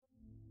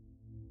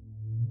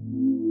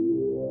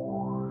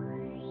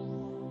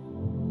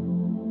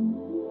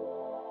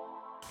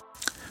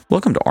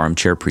Welcome to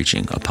Armchair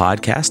Preaching, a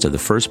podcast of the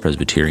First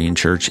Presbyterian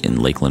Church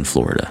in Lakeland,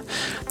 Florida.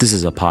 This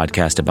is a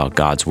podcast about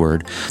God's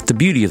Word, the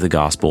beauty of the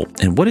gospel,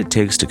 and what it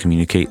takes to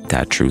communicate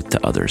that truth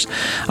to others.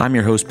 I'm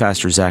your host,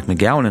 Pastor Zac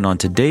McGowan, and on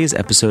today's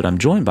episode, I'm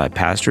joined by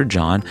Pastor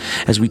John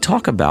as we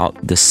talk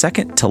about the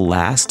second to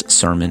last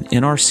sermon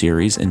in our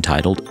series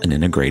entitled An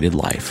Integrated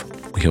Life.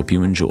 We hope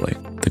you enjoy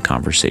the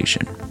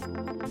conversation.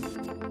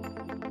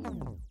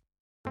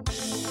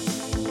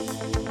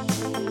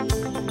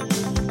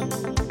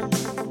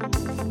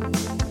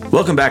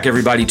 Welcome back,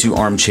 everybody, to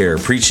Armchair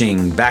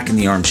Preaching, back in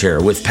the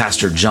armchair with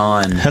Pastor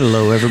John.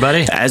 Hello,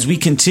 everybody. As we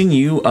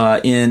continue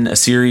in a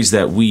series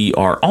that we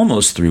are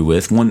almost through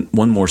with, one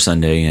more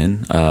Sunday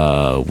in.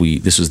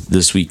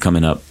 This week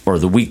coming up, or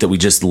the week that we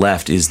just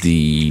left is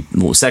the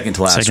second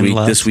to last week.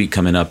 This week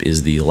coming up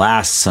is the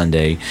last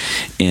Sunday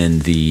in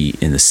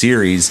the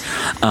series,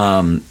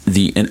 an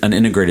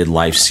Integrated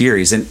Life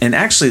series, and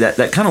actually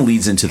that kind of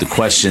leads into the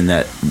question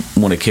that I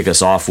want to kick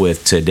us off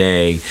with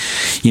today.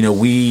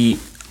 We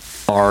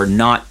are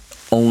not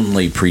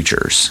only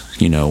preachers,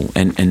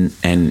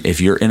 and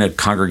if you're in a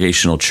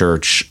congregational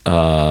church,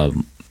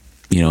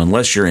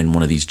 unless you're in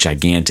one of these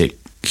gigantic,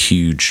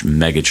 huge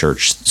mega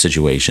church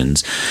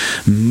situations,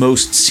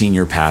 most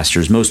senior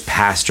pastors, most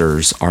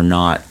pastors are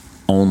not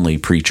only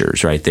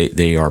preachers, right?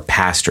 They are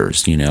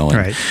pastors, and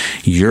right.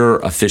 Your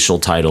official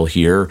title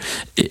here,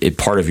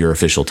 part of your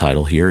official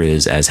title here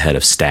is as head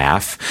of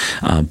staff.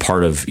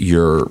 Part of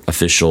your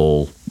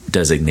official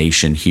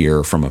designation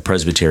here from a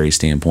presbytery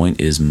standpoint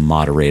is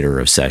moderator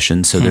of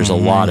sessions. So there's a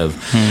lot of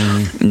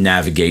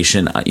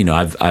navigation.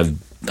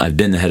 I've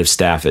been the head of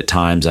staff at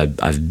times.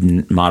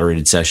 I've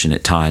moderated session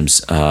at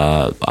times.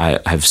 I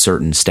have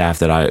certain staff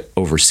that I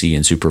oversee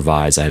and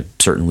supervise. I have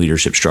certain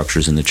leadership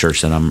structures in the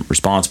church that I'm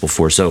responsible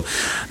for. So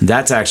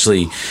that's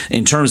actually,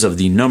 in terms of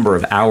the number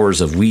of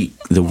hours of the week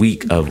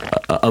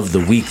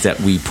that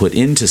we put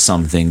into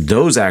something,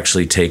 those aspects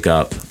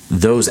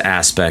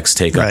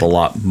take up a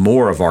lot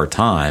more of our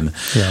time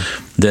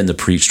than the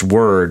preached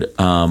word.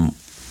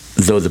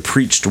 Though the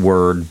preached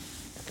word,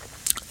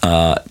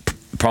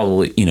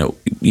 probably,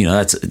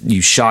 that's,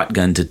 you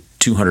shotgun to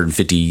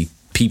 250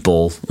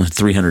 people,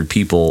 300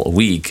 people a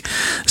week.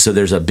 So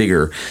there's a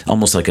bigger,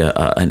 almost like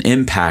an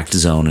impact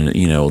zone,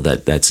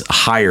 that's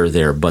higher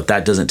there, but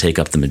that doesn't take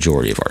up the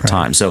majority of our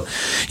time. So,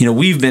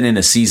 we've been in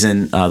a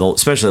season,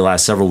 especially the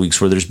last several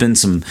weeks, where there's been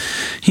some,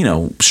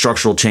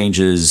 structural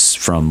changes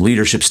from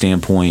leadership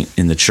standpoint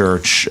in the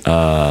church,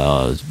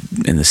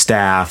 in the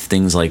staff,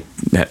 things like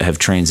have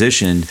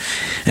transitioned.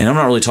 And I'm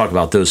not really talking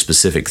about those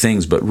specific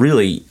things, but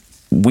really,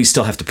 we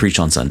still have to preach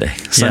on Sunday.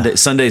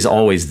 Sunday's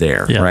always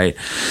there, right?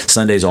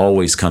 Sunday's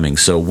always coming.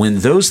 So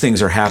when those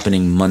things are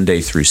happening Monday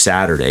through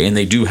Saturday, and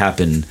they do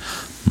happen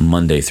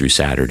Monday through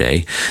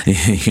Saturday,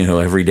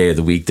 every day of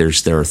the week, there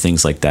are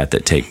things like that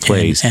take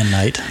place, and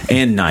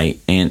night,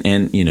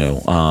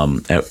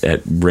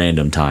 at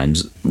random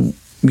times.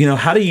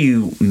 How do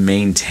you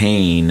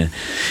maintain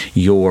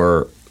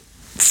your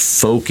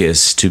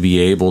focus to be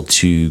able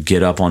to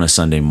get up on a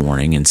Sunday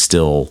morning and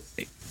still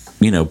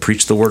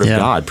preach the word of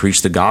God,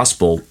 preach the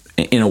gospel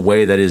in a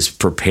way that is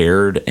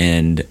prepared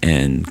and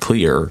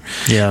clear.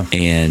 Yeah,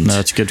 and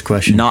that's a good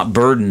question. Not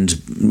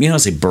burdened. I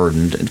say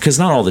burdened because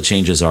not all the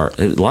changes are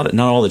not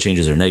all the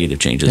changes are negative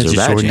changes or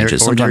bad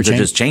changes. Sometimes they're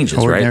just changes,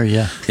 right?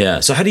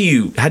 Yeah. So how do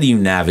you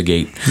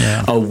navigate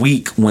a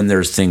week when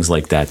there's things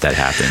like that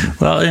happen?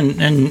 Well,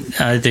 and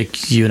I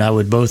think you and I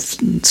would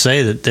both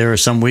say that there are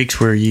some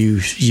weeks where you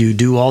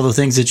do all the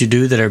things that you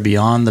do that are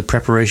beyond the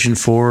preparation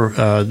for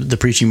the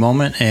preaching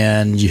moment,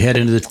 and you head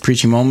into the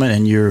preaching moment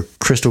and you're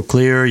crystal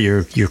clear.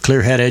 You're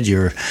clear-headed.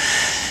 You're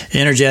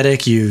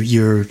energetic.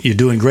 You're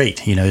doing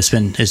great.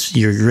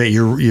 You're great.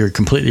 You're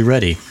completely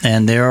ready.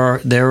 And there are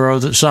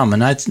some,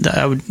 and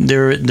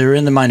they're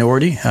in the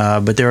minority.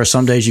 But there are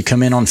some days you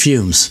come in on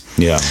fumes.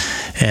 Yeah.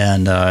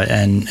 And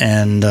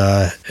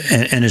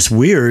it's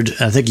weird.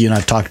 I think you and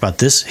I've talked about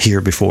this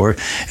here before.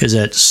 Is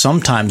that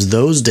sometimes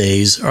those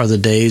days are the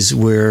days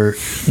where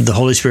the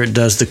Holy Spirit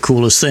does the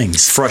coolest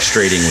things.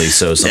 Frustratingly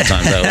so.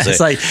 Sometimes I would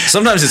say.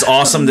 Sometimes it's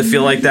awesome to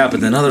feel like that,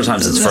 but then other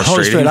times it's frustrating.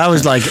 Holy Spirit,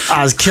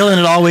 I was killing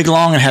it all week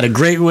long and had a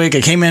great week.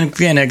 I came in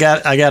and I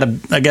got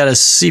a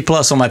C+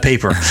 on my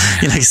paper,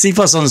 C+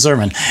 on the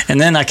sermon, and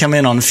then I come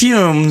in on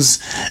fumes,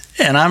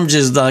 and I'm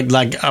just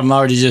like I'm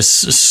already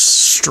just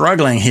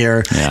struggling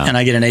here, and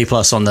I get an A+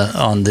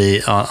 on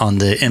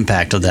the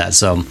impact of that.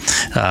 So,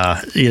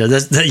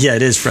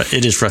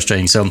 it is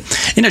frustrating. So,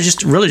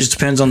 just really just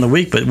depends on the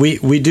week, but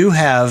we do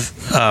have.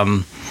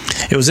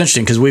 It was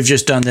interesting because we've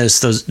just done this.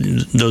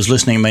 Those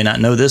listening may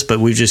not know this, but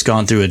we've just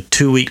gone through a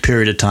 2-week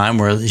period of time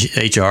where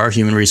HR,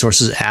 Human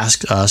Resources,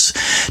 asked us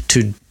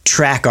to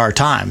track our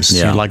times,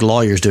 like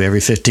lawyers do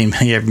every 15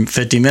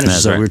 minutes.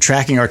 That's so right. We're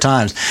tracking our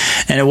times,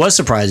 and it was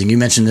surprising. You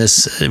mentioned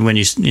this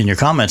in your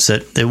comments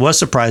that it was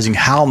surprising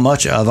how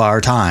much of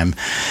my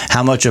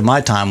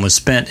time was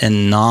spent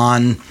in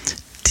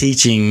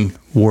non-teaching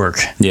work.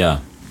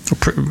 Yeah.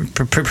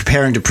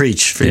 preparing to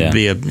preach, for it to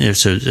be a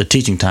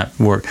teaching type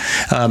work.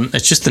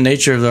 It's just the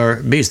nature of our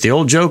beast. The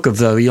old joke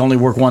of you only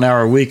work 1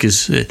 hour a week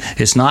is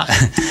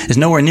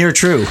nowhere near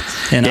true.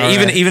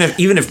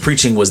 Even if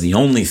preaching was the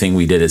only thing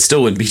we did, it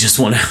still would be just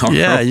 1 hour.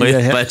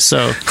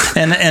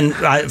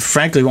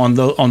 Frankly,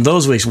 on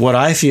those weeks, what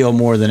I feel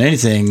more than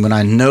anything, when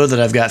I know that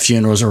I've got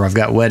funerals or I've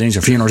got weddings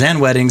or funerals and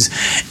weddings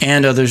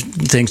and other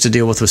things to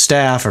deal with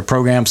staff or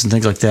programs and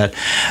things like that,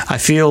 I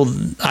feel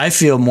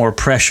more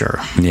pressure.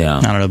 Yeah.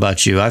 I don't know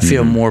about you. I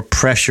feel more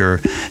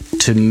pressure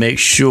to make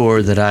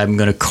sure that I'm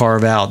going to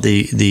carve out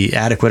the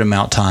adequate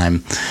amount of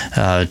time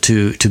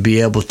to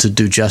be able to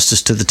do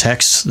justice to the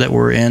texts that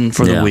we're in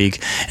for the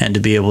week, and to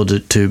be able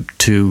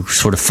to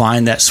sort of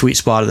find that sweet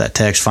spot of that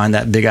text, find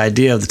that big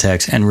idea of the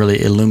text, and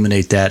really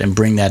illuminate that and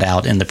bring that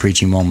out in the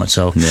preaching moment.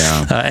 So,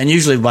 and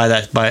usually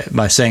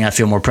by saying I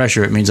feel more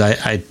pressure, it means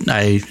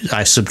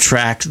I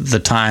subtract the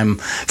time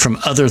from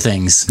other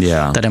things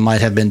that I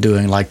might have been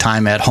doing, like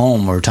time at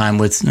home or time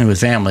with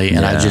family,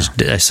 and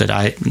I said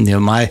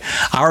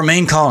our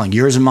main calling,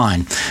 yours and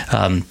mine.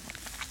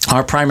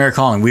 Our primary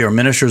calling, we are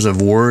ministers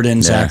of word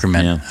and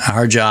sacrament. Yeah.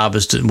 Our job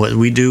is what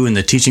we do in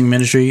the teaching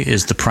ministry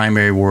is the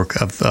primary work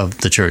of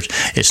the church.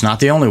 It's not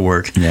the only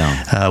work.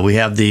 Yeah. We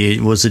have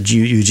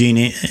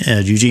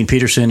Eugene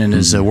Peterson in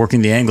his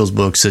Working the Angles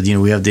book said,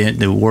 we have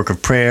the work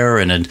of prayer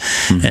and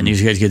you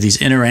get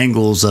these inner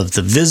angles of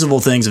the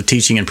visible things of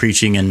teaching and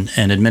preaching and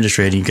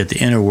administrating. You get the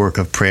inner work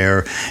of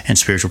prayer and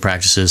spiritual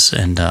practices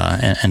and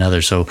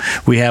others. So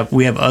we have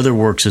other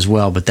works as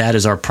well, but that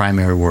is our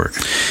primary work.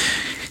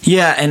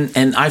 Yeah,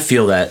 and I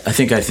feel that. I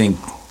think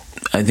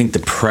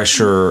the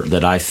pressure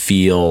that I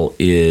feel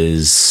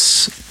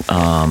is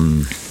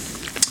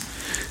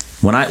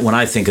when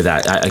I think of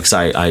that.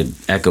 I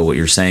echo what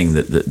you're saying.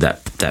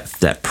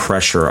 That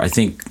pressure. I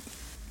think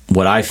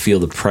what I feel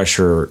the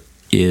pressure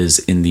is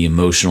in the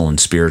emotional and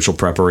spiritual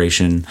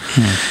preparation,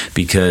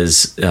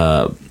 because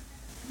the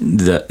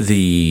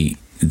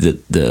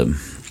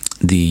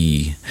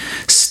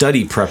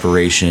study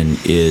preparation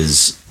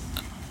is,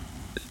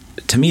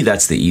 to me,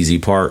 that's the easy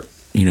part.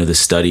 The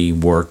study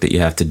work that you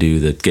have to do,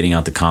 the getting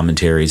out the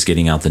commentaries,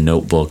 getting out the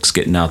notebooks,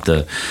 getting out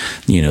the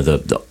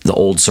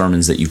old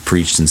sermons that you've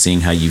preached and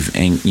seeing how you've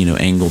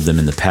angled them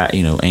in the past,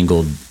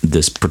 angled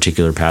this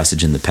particular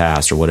passage in the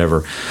past or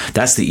whatever.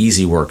 That's the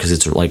easy work, because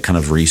it's like kind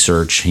of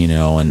research,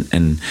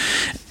 and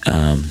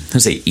I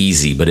say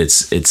easy, but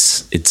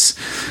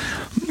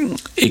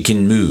it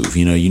can move.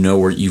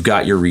 Where you've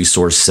got your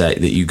resource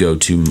set that you go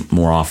to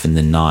more often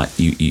than not.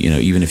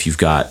 Even if you've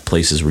got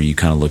places where you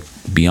kind of look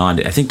beyond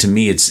it. I think to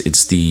me, it's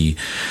the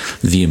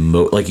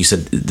like you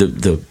said,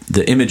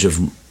 the image of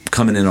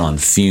coming in on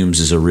fumes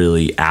is a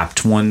really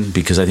apt one,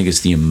 because I think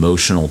it's the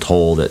emotional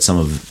toll that some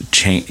of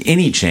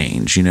any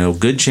change,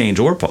 good change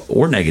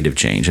or negative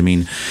change. I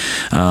mean,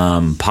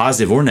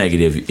 positive or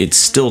negative, it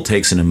still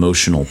takes an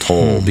emotional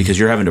toll, because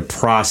you're having to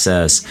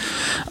process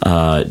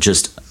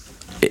just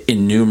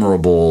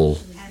innumerable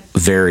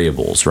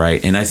variables,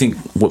 right? And I think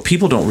what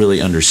people don't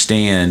really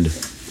understand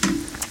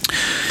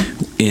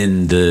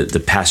in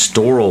the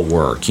pastoral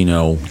work,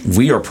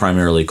 we are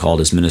primarily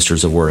called as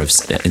ministers of word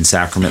and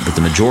sacrament, but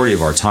the majority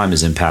of our time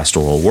is in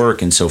pastoral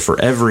work. And so for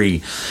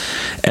every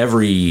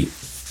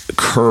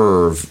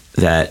curve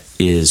that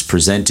is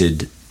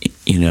presented,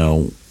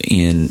 in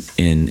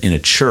a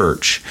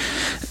church,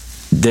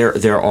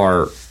 there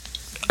are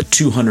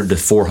 200 to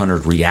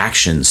 400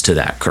 reactions to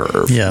that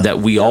curve that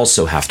we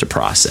also have to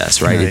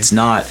process, right? It's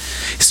not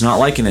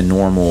like in a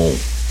normal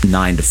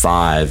 9 to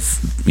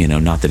 5,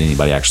 not that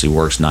anybody actually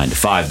works 9 to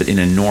 5, but in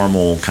a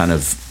normal kind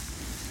of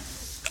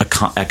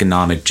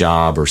economic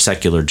job or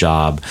secular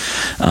job,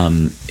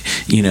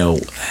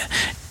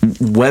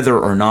 whether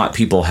or not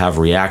people have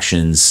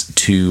reactions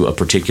to a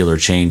particular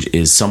change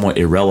is somewhat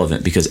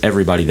irrelevant, because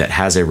everybody that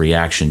has a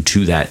reaction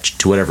to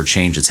whatever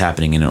change that's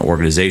happening in an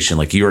organization,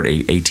 like you're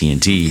at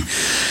AT&T,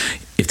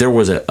 if there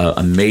was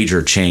a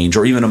major change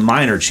or even a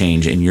minor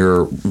change in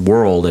your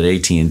world at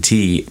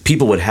AT&T,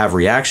 people would have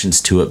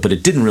reactions to it, but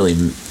it didn't really.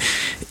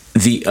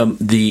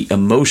 The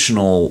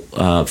emotional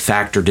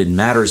factor didn't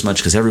matter as much,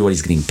 because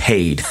everybody's getting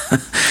paid.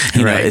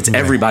 It's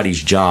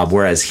everybody's job.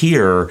 Whereas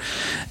here,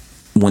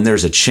 when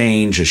there's a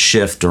change, a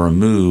shift, or a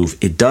move,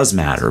 it does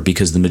matter,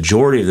 because the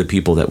majority of the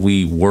people that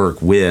we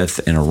work with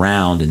and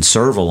around and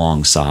serve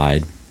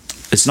alongside,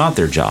 it's not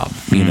their job.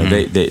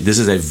 This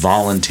is a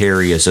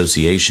voluntary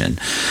association.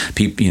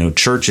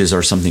 Churches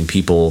are something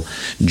people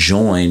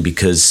join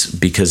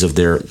because of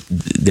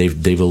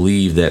they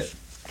believe that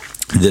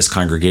this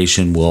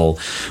congregation will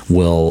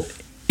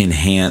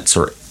enhance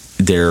or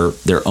their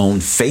own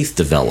faith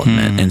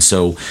development, and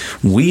so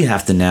we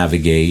have to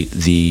navigate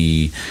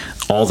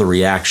all the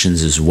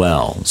reactions as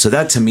well. So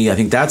that, to me, I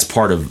think that's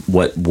part of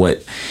what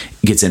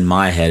gets in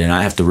my head, and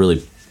I have to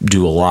really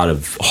do a lot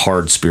of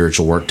hard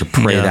spiritual work to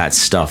pray that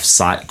stuff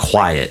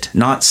quiet,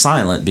 not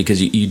silent,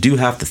 because you do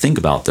have to think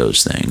about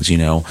those things.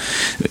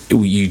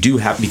 You do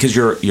have, because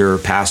you're a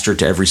pastor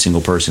to every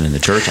single person in the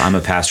church. I'm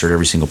a pastor to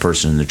every single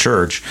person in the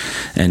church,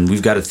 and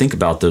we've got to think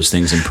about those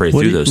things and pray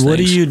through those things. What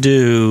do you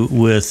do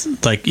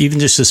with, like, even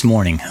just this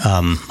morning?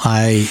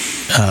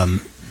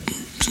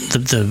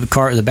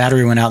 The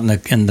battery went out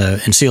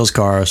in Seal's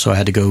car, so I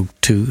had to go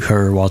to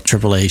her while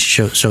AAA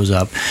shows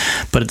up.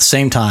 But at the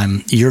same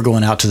time, you're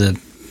going out to the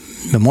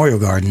Memorial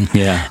Garden,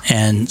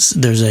 and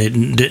there's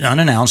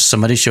unannounced.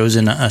 Somebody shows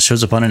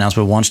up unannounced,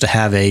 but wants to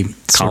have a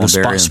sort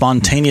of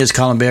spontaneous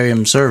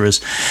columbarium service.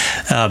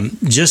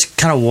 Just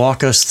kind of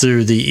walk us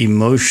through the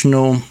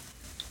emotional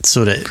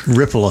sort of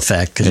ripple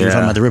effect, because you're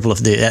talking about the ripple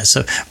effect.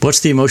 So, what's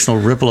the emotional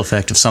ripple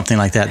effect of something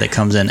like that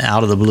comes in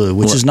out of the blue,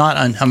 which is not?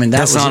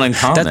 That's not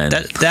uncommon.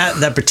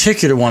 That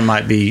particular one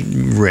might be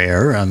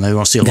rare. We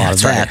don't see a lot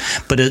of that,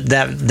 but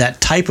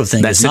that type of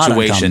thing, that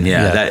situation,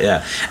 not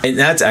uncommon. And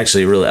that's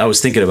actually really. I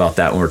was thinking about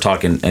that when we're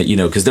talking.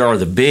 Because there are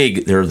the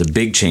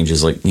big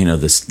changes, like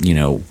this,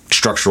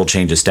 structural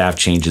changes, staff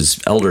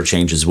changes, elder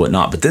changes,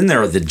 whatnot. But then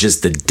there are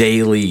just the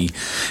daily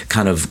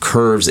kind of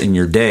curves in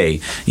your day.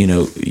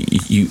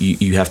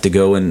 You have to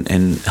go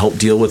and help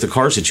deal with a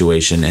car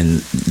situation, and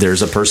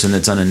there's a person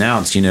that's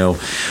unannounced.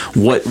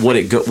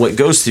 What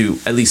goes through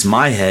at least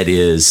my head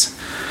is,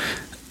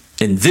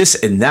 in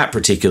that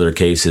particular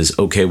case, is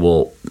okay.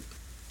 Well,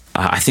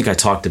 I think I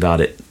talked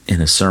about it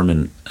in a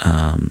sermon.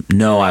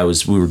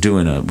 We were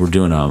doing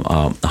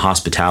a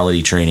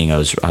hospitality training. I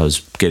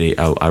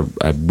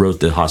wrote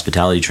the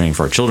hospitality training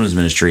for our children's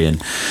ministry, and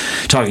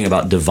talking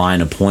about divine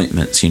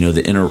appointments.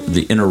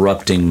 The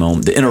interrupting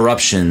moment, the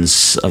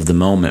interruptions of the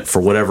moment. For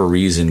whatever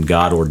reason,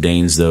 God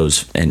ordains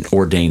those and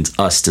ordains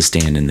us to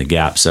stand in the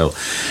gap. So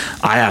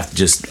I have to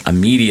just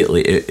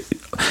immediately.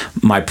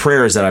 My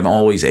prayer is that I'm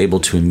always able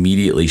to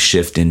immediately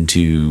shift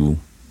into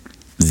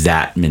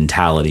that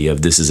mentality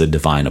of, this is a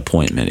divine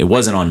appointment. It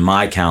wasn't on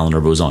my calendar,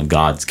 but it was on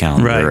God's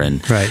calendar,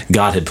 and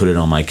God had put it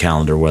on my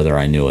calendar whether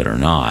I knew it or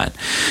not.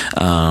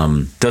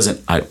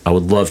 I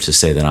would love to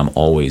say that I'm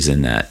always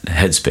in that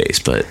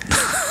headspace, but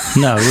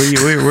no,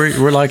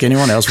 we're like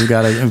anyone else. We've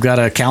got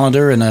a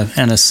calendar and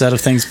a set of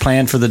things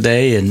planned for the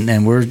day, and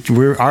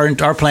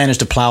our plan is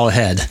to plow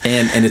ahead.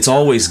 And it's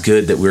always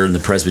good that we're in the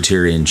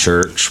Presbyterian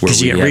Church, where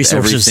we have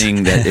resources.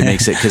 Everything that it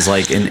makes it, because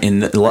like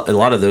in a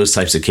lot of those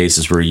types of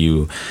cases where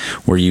you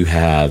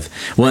have,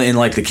 well, in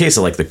like the case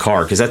of like the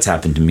car, because that's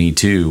happened to me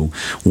too,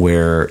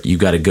 where you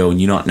got to go and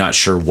you're not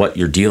sure what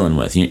you're dealing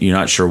with. You're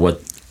not sure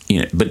what.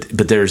 But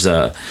there's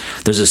a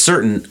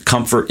certain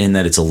comfort in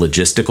that it's a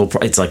logistical.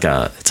 It's like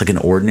an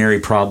ordinary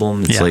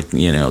problem. It's like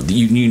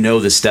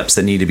the steps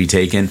that need to be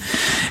taken,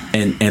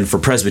 and for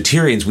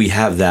Presbyterians we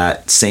have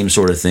that same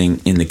sort of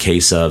thing in the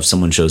case of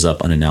someone shows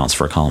up unannounced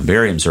for a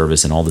columbarium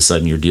service, and all of a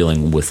sudden you're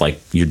dealing with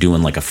you're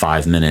doing like a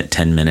 5-minute,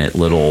 10-minute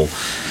little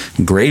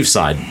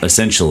graveside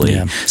essentially.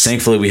 Yeah.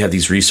 Thankfully we have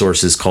these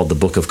resources called the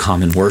Book of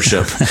Common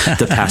Worship,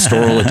 the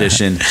pastoral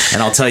edition,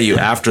 and I'll tell you,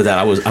 after that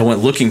I went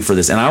looking for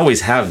this, and I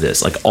always have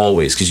this,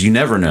 always, because you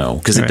never know,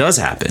 because it does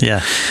happen.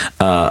 Yeah.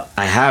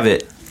 I have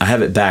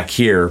it back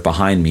here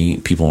behind me.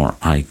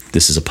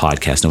 This is a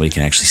podcast, nobody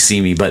can actually see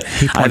me, but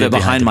I have it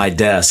behind my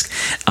desk,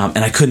 and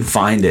I couldn't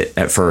find it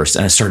at first,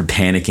 and I started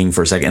panicking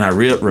for a second, and I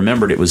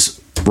remembered it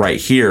was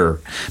right here,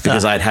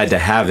 because I had to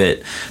have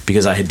it,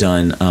 because I had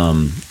done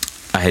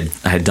I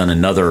had done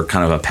another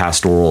kind of a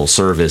pastoral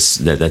service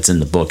that's in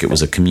the book. It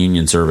was a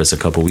communion service a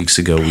couple weeks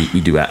ago.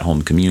 We do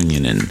at-home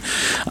communion, and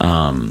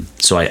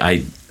so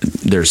I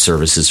there's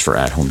services for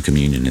at-home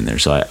communion in there.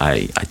 So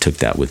I took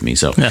that with me.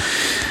 So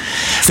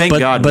thank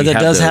God. But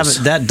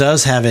that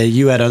does have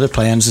you had other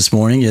plans this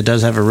morning. It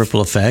does have a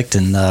ripple effect.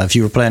 And if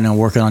you were planning on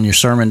working on your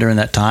sermon during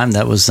that time,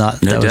 that was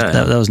not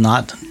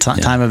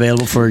time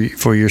available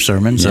for your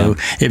sermon. So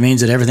it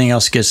means that everything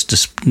else gets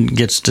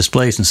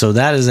displaced. And so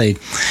that is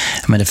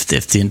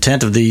if the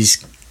intent of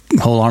these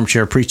whole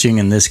armchair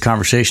preaching and this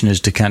conversation is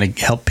to kind of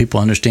help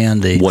people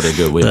understand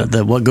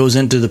what goes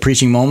into the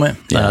preaching moment.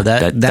 All of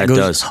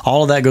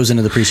that goes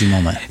into the preaching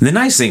moment. The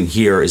nice thing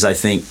here is, I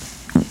think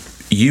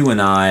you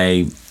and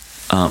I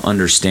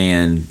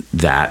understand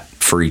that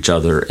for each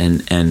other,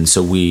 and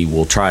so we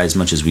will try as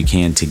much as we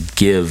can to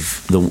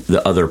give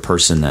the other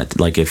person that,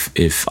 like,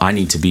 if I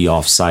need to be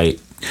off site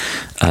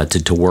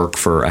to work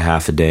for a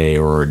half a day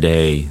or a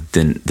day,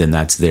 then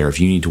that's there.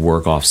 If you need to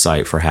work off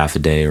site for half a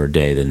day or a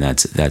day, then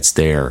that's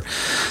there.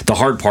 The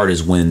hard part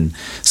is when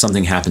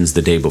something happens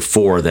the day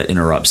before that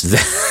interrupts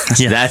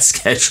that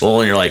schedule,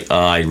 and you're like, oh,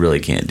 I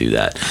really can't do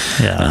that.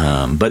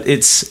 Yeah. But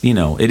it's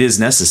it is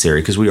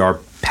necessary, because we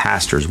are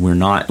pastors.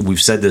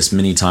 We've said this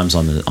many times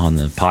on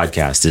the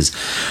podcast, is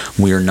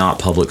we are not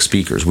public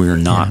speakers. We are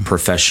not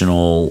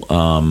professional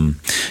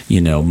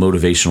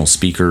motivational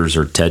speakers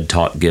or TED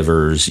Talk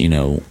givers.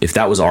 If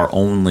that was our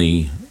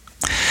only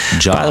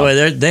job. By the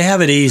way, they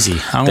have it easy.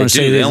 I'm going to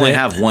say they only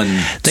have one.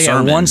 They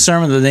sermon. have one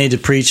sermon that they need to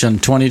preach on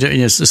 20.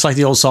 It's like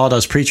the old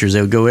sawdust preachers.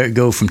 They would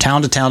go from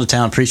town to town to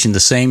town preaching the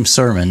same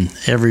sermon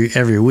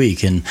every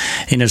week. And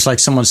it's like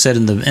someone said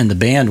in the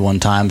band one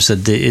time,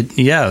 said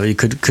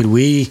could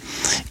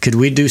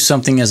we do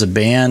something as a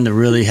band to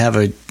really have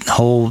a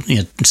whole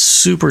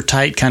super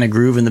tight kind of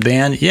groove in the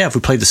band? Yeah, if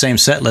we played the same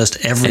set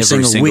list every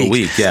single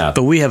week. Yeah.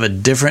 But we have a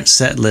different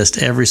set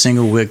list every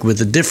single week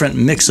with a different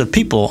mix of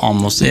people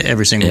almost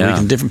every single week,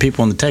 and different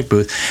people in the tech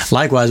booth.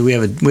 Likewise, we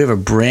have a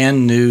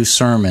brand new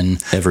sermon,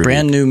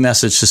 brand new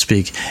message to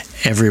speak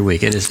every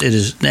week. It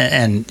is,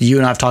 and you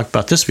and I have talked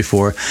about this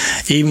before.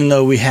 Even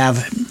though we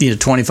have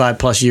 25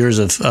 plus years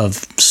of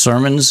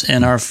sermons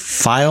in our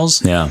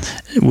files,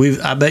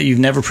 I bet you've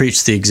never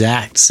preached the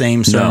exact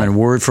same sermon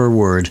word for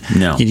word.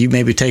 No. You've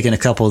maybe taken a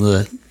couple of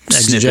the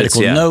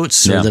exegetical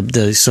notes or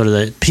the sort of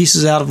the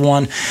pieces out of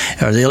one,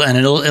 or an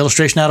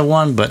illustration out of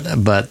one,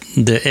 but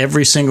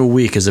every single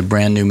week is a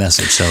brand new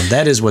message. So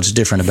that is what's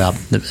different about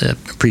the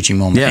preaching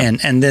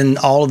moment. And then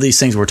all of these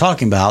things we're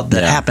talking about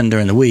that happen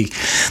during the week,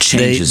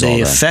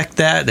 they affect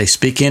that. They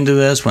speak into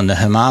this. When the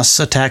Hamas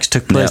attacks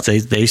took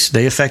place,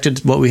 they affected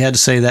what we had to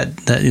say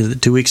that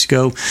 2 weeks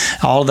ago.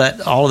 All of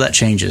that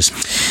changes,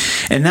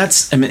 and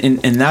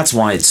that's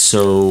why it's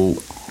so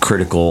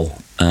critical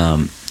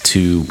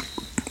to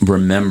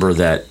remember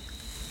that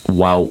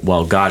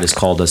while God has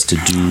called us to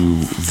do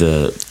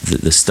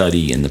the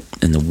study and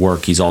the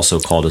work, He's also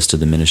called us to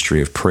the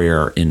ministry of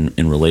prayer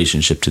in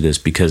relationship to this.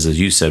 Because, as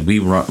you said, we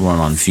run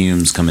on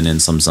fumes coming in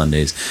some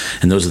Sundays,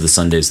 and those are the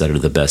Sundays that are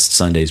the best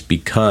Sundays,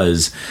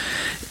 because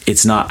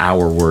it's not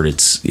our word,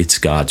 it's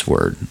God's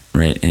word,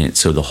 right? And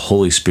so the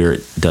Holy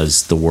Spirit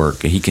does the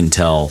work. He can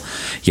tell,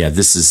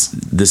 this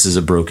is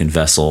a broken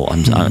vessel.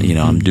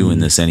 I'm doing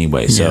this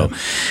anyway. So,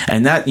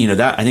 and that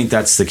I think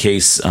that's the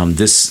case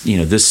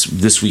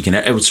this week, and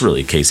it's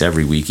really a case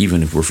every week,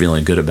 even if we're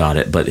feeling good about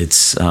it. But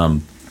it's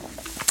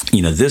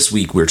this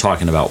week we're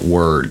talking about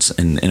words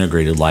and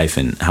integrated life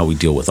and how we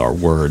deal with our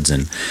words.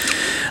 And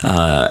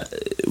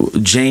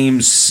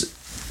James,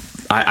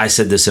 I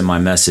said this in my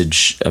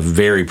message, a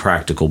very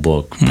practical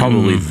book,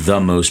 probably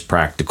the most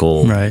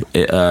practical, right?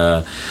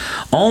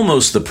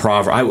 Almost the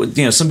proverb.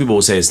 Some people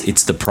will say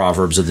it's the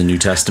Proverbs of the New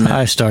Testament.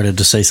 I started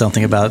to say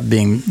something about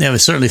it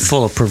was certainly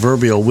full of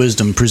proverbial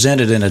wisdom,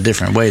 presented in a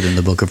different way than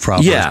the book of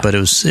Proverbs. But it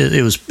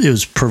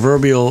was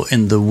proverbial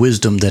in the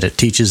wisdom that it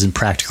teaches in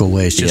practical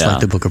ways, just like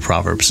the book of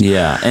Proverbs.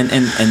 Yeah,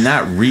 and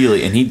that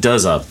really, and he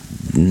does a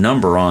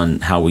number on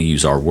how we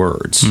use our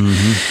words.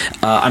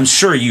 I'm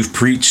sure you've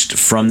preached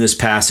from this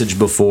passage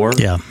before.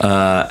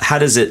 How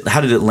did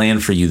it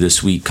land for you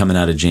this week coming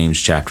out of James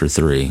chapter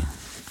 3?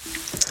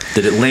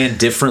 Did it land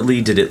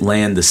differently? Did it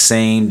land the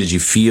same? Did you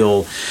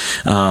feel,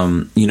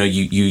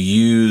 you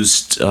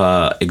used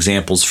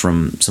examples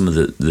from some of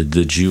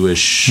the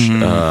Jewish, we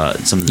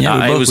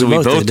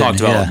both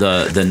talked about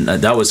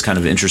that was kind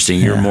of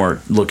interesting. You're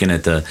more looking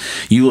at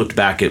you looked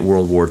back at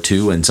World War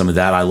II and some of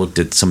that. I looked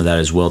at some of that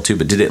as well too.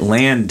 But did it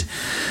land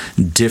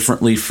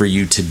differently for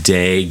you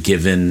today,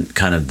 given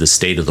kind of the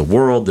state of the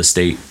world, the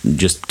state,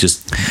 just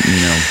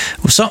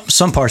Well,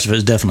 some parts of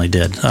it definitely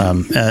did.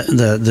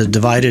 The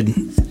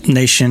divided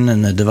nation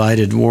and the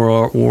divided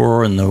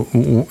war and the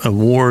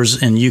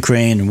wars in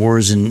Ukraine and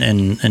wars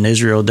in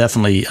Israel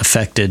definitely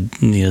affected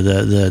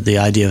the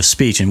idea of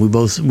speech, and we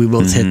both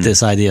hit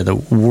this idea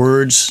that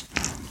words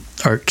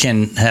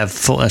can have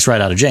full. That's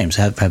right out of James.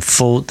 They have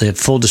full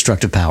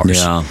destructive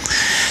powers. Yeah.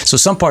 So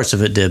some parts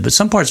of it did, but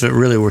some parts of it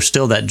really were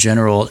still that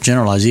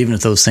generalized. Even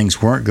if those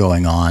things weren't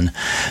going on,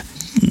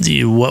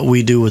 what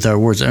we do with our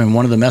words. And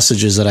one of the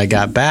messages that I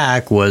got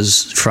back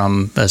was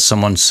from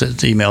someone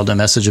emailed a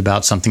message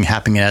about something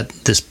happening at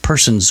this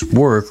person's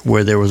work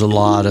where there was a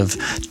lot of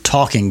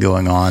talking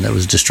going on. That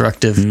was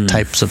destructive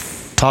types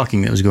of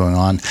talking that was going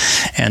on,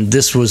 and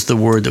this was the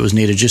word that was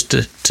needed just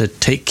to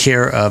take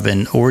care of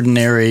an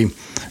ordinary,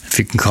 if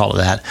you can call it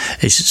that.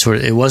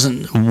 It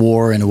wasn't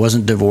war and it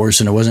wasn't divorce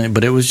and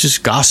but it was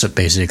just gossip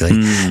basically.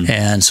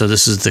 And so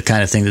this is the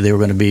kind of thing that they were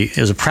going to be. It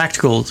was a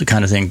practical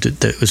kind of thing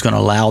that was going to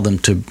allow them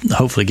to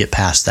hopefully get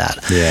past that.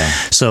 Yeah.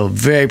 So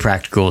very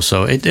practical.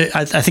 So I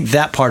think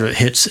that part of it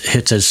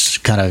hits as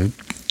kind of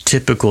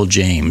typical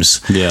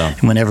James. Yeah.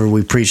 Whenever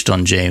we preached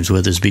on James,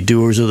 whether it's be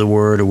doers of the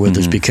word or whether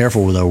it's be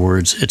careful with our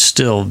words, it's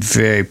still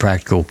very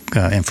practical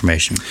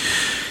information.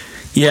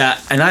 Yeah,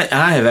 and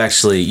I have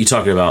actually, you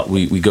talking about,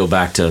 we go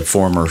back to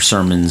former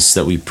sermons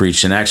that we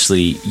preached, and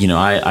actually,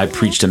 I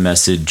preached a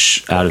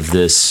message out of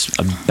this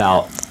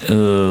about a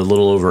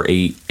little over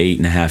eight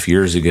and a half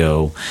years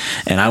ago,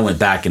 and I went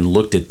back and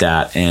looked at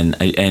that,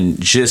 and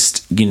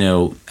just,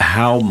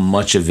 how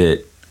much of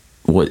it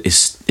what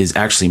is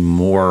actually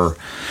more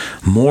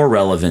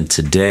relevant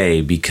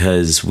today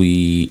because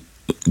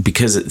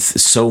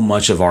so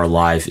much of our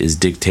life is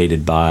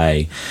dictated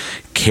by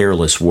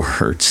careless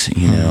words,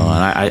 And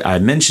I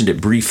mentioned it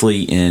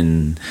briefly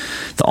in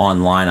the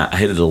online. I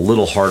hit it a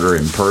little harder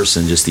in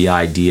person, just the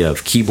idea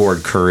of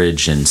keyboard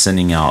courage and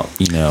sending out,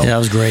 that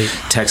was great.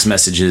 Text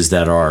messages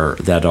that are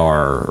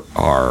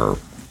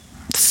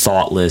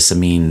thoughtless. I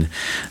mean,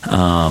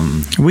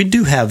 we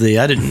do have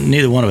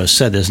neither one of us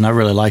said this, and I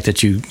really like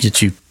that you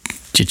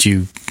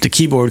the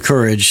keyboard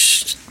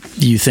courage.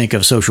 You think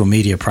of social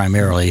media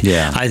primarily.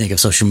 Yeah. I think of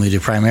social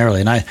media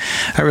primarily. And I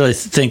really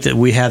think that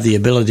we have the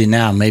ability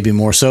now, maybe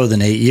more so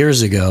than 8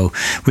 years ago,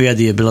 we have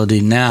the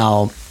ability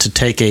now to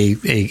take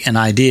an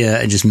idea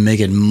and just make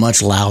it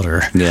much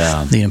louder.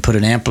 Yeah. Put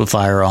an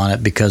amplifier on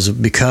it because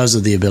of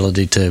the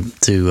ability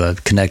to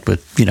connect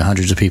with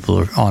hundreds of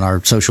people on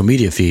our social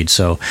media feed.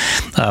 So,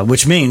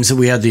 which means that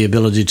we have the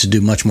ability to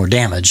do much more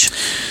damage.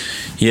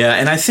 Yeah,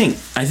 and I think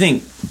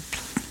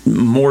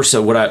more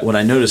so what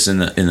I noticed in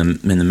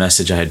the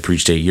message I had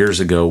preached 8 years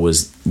ago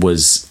was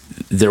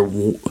there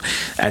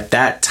at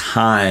that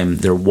time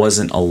there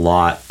wasn't a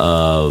lot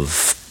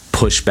of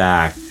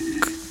pushback.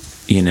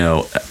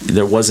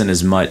 There wasn't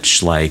as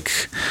much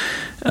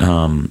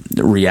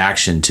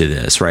reaction to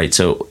this, right?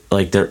 So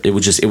it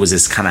was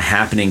this kind of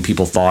happening.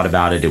 People thought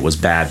about it. It was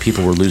bad.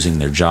 People were losing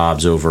their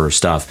jobs over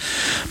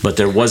stuff, but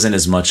there wasn't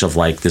as much of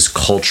this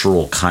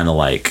cultural kind of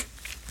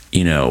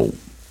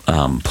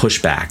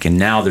pushback, and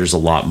now there's a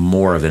lot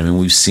more of it. I mean,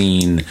 we've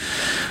seen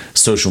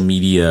social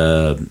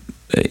media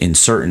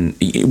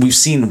we've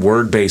seen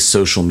word-based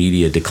social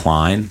media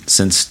decline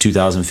since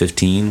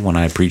 2015 when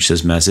I preached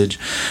this message.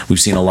 We've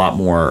seen a lot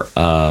more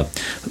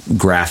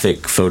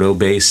graphic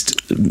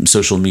photo-based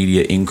social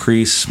media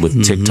increase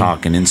with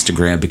TikTok and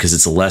Instagram because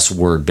it's less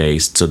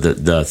word-based. So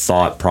the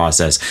thought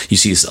process, you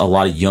see a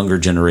lot of the younger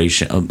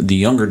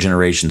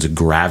generations are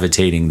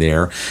gravitating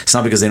there. It's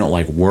not because they don't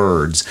like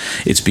words.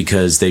 It's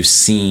because they've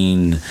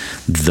seen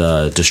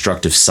the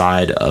destructive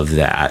side of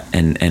that.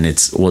 And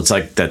it's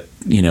like that.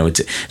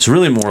 It's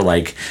really more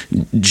like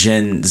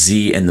Gen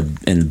Z and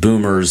the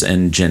Boomers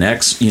and Gen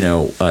X, Gen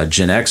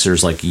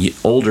Xers, like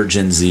older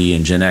Gen Z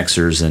and Gen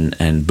Xers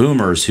and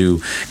Boomers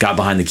who got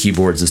behind the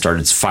keyboards and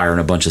started firing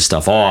a bunch of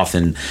stuff off,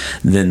 and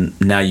then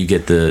now you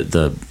get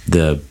the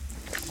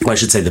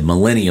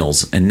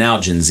millennials, and now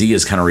Gen Z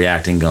is kind of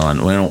reacting,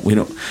 going, we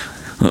don't.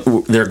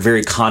 They're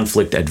very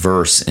conflict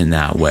adverse in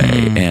that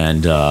way,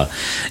 and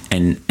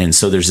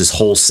so there's this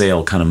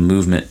wholesale kind of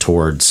movement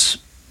towards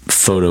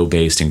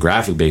photo-based and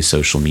graphic-based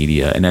social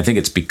media. And I think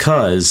it's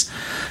because,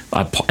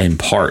 in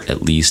part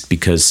at least,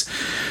 because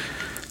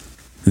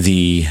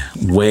the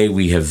way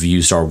we have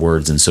used our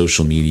words in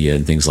social media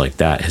and things like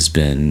that has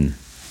been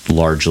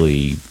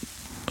largely,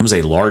 I would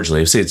say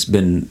largely, there's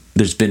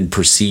been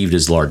perceived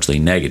as largely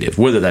negative.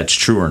 Whether that's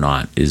true or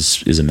not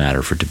is a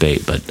matter for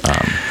debate, but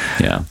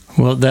yeah.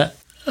 Well, that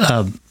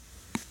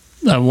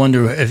I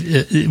wonder if,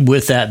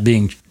 with that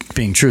being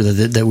true,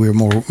 that we're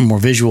more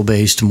visual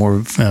based,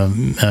 more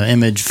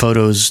image,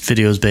 photos,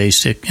 videos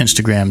based,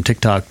 Instagram,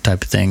 TikTok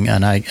type of thing,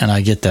 and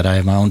I get that. I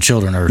have my own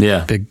children are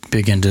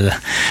big into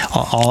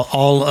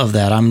all of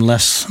that. I'm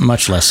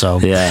much less so.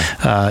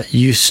 Yeah.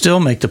 You still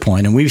make the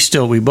point, and we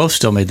both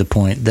still made the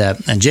point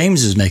that, and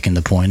James is making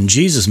the point, and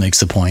Jesus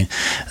makes the point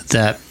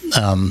that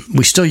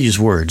we still use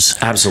words.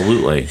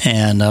 Absolutely.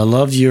 And I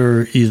love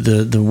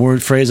the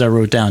word phrase I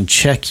wrote down,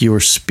 check your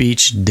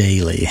speech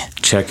daily.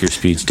 Check your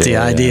speech daily. The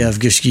idea of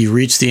just you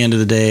reach the end of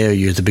the day, or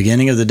you're at the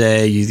beginning of the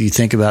day, you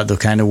think about the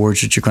kind of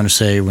words that you're going to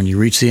say. When you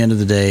reach the end of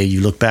the day,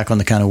 you look back on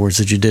the kind of words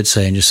that you did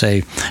say and just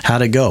say,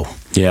 how'd it go?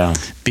 Yeah.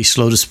 Be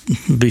slow to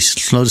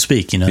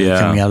speak,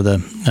 coming out of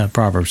the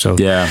proverb. So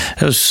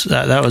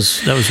that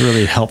was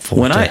really helpful.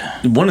 One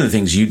of the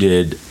things you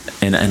did,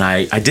 and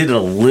I did it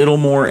a little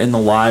more in the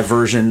live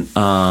version,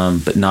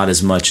 but not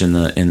as much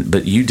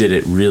but you did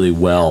it really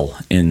well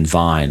in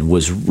Vine,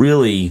 was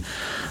really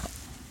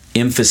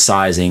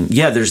emphasizing,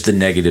 there's the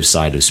negative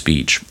side of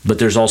speech, but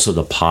there's also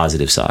the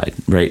positive side,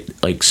 right?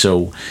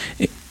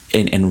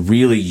 And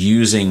really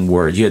using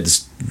words. You had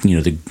this,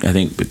 I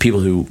think people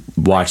who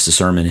watch the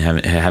sermon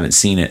and haven't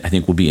seen it, I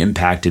think will be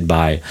impacted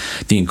by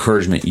the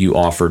encouragement you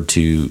offered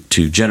to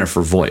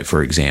Jennifer Voigt,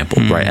 for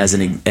example, right? As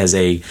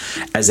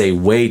a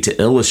way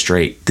to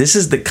illustrate, this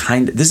is the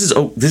kind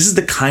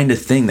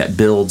of thing that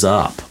builds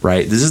up,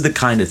 right? This is the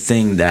kind of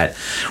thing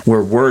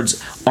where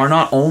words are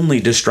not only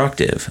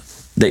destructive.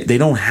 They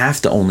don't have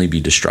to only be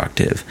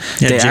destructive.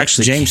 Yeah,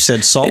 James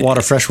said salt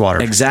water, fresh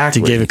water.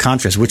 Exactly. He gave a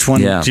contrast. Which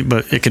one? Yeah.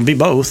 But it can be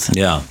both.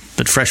 Yeah.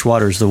 But fresh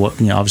water is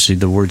obviously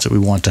the words that we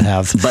want to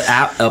have. But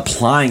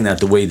applying that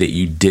the way that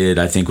you did,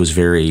 I think, was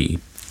very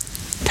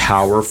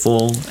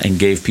powerful and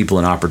gave people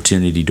an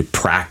opportunity to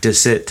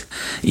practice it,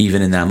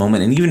 even in that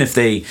moment. And even if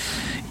they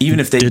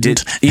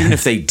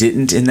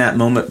didn't in that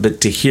moment, but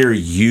to hear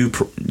you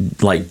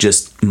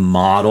just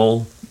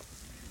model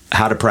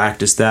how to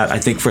practice that, I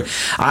think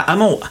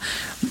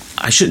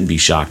I shouldn't be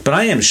shocked, but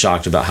I am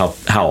shocked about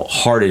how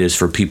hard it is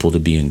for people to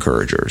be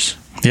encouragers.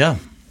 Yeah.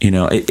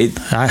 There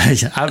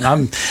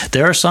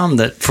are some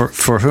that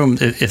for whom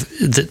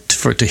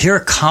to hear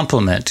a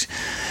compliment,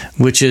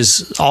 which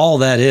is all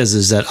that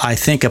is that I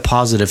think a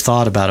positive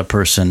thought about a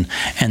person,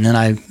 and then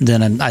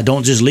I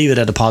don't just leave it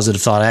at a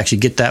positive thought. I actually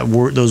get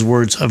those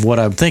words of what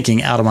I'm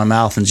thinking out of my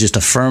mouth and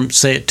just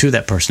say it to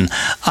that person.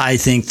 I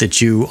think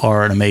that you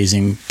are an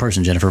amazing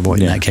person, Jennifer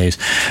Boyd. In that case,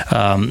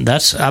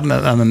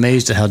 I'm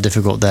amazed at how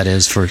difficult that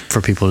is for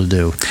people to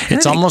do.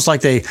 It's almost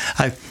like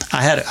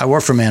I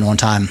worked for a man one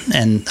time,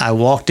 and I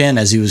walked in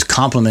as he was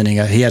complimenting.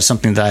 He had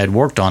something that I had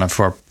worked on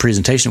for our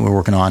presentation we were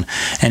working on,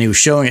 and he was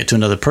showing it to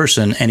another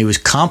person, and he was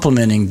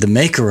complimenting the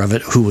maker of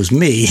it, who was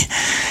me.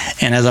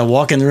 And as I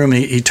walk in the room,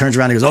 he turns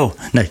around and goes, "Oh,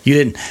 no, you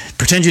didn't.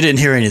 Pretend you didn't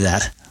hear any of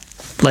that.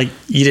 Like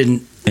you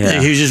didn't."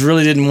 Yeah. He just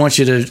really didn't want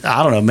you to,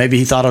 I don't know, maybe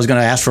he thought I was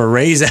going to ask for a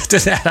raise after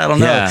that. I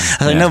don't know. I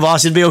was like, no,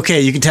 boss, it'd be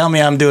okay. You can tell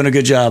me I'm doing a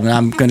good job, and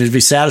I'm going to be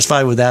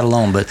satisfied with that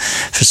alone. But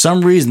for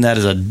some reason, that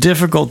is a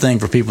difficult thing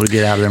for people to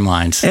get out of their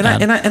minds. And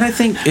I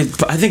think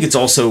it's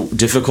also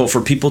difficult for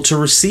people to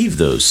receive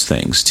those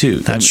things, too.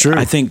 That's true.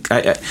 I think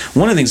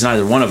one of the things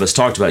neither one of us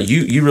talked about,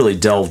 you really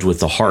delved with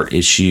the heart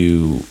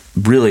issue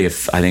really,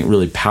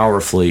 really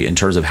powerfully in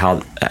terms of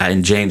how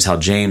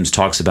James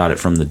talks about it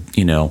from the,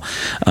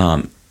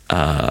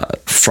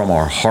 from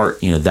our heart,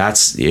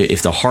 that's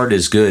if the heart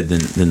is good,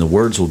 then the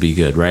words will be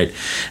good, right?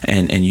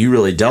 And you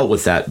really dealt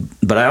with that.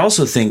 But I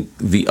also think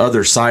the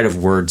other side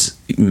of words,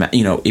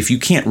 if you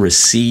can't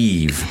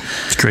receive,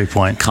 that's a great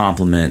point,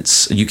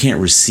 compliments, you can't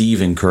receive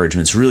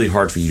encouragement. It's really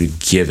hard for you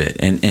to give it.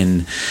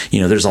 And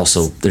there's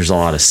a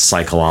lot of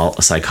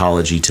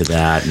psychology to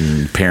that.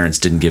 And parents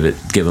didn't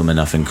give them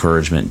enough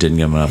encouragement, didn't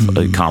give them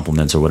enough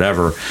compliments or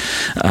whatever,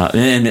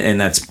 and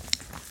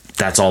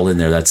that's all in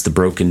there. That's the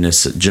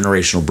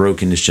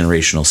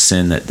generational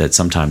sin that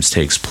sometimes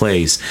takes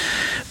place.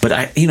 But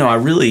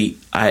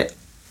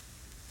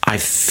I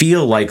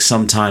feel like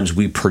sometimes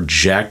we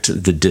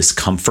project the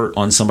discomfort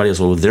on somebody else.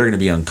 Well, they're going to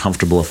be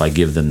uncomfortable if I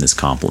give them this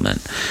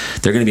compliment.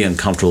 They're going to be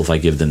uncomfortable if I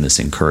give them this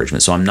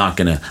encouragement. So I'm not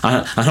going to.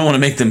 I don't want to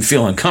make them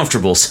feel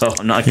uncomfortable. So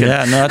I'm not going to.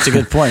 Yeah, no, that's a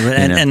good point.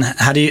 And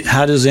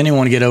how does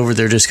anyone get over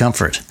their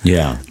discomfort?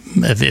 Yeah.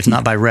 If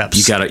not by reps,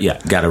 you gotta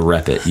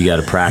rep it. You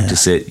gotta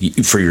practice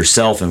it for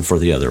yourself and for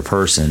the other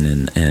person.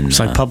 And it's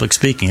like public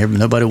speaking.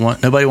 Nobody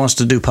wants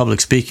to do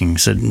public speaking.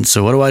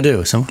 So what do I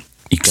do? So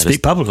you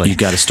speak publicly. You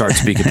got to start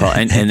speaking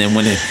publicly, and then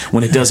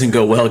when it doesn't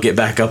go well, get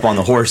back up on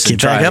the horse and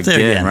try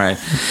again. Right.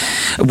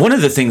 One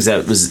of the things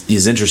that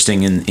is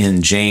interesting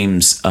in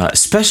James,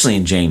 especially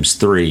in James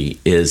 3,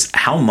 is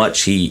how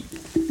much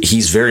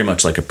he's very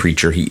much like a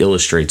preacher. He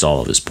illustrates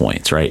all of his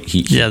points, right?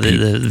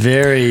 The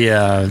very,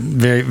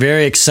 very,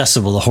 very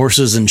accessible. The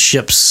horses and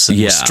ships,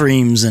 and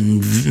streams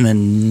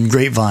and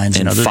grapevines,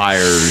 and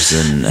fires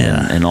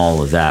and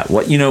all of that.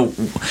 What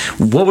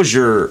was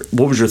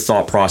your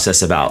thought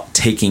process about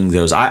taking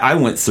those? I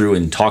went through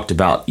and talked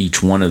about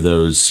each one of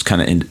those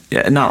kind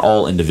of not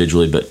all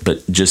individually,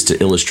 but just to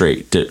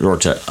illustrate or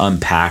to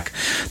unpack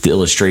the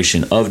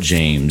illustration of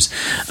James.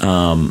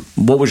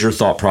 What was your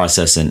thought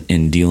process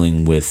in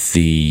dealing with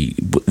the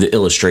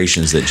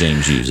illustrations that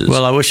James uses?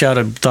 Well, I wish I would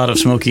have thought of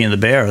Smokey and the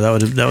Bear. That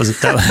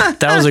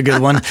was a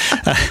good one.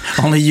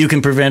 Only you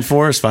can prevent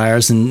forest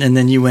fires, and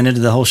then you went into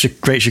the whole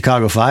Great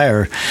Chicago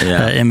Fire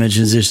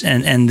images,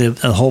 and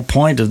the whole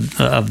point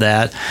of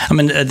that. I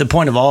mean, the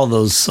point of all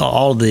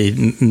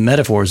the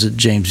metaphors that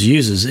James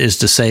uses is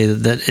to say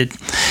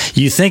that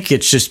you think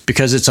it's just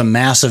because it's a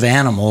massive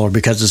animal or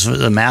because it's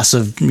a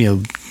massive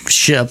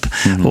ship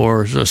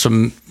or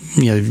some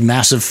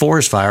massive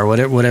forest fire,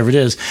 whatever it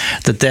is,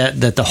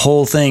 that the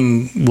whole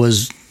thing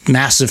was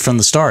massive from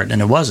the start,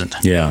 and it wasn't.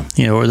 Yeah.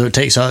 Or it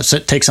takes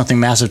something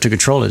massive to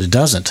control it. It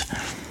doesn't.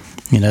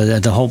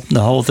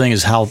 The whole thing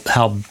is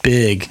how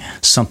big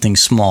something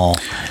small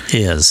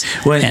is.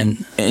 Well,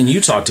 and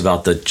you talked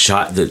about the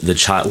child.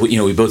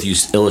 We both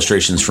used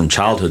illustrations from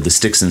childhood. The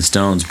sticks and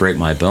stones break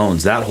my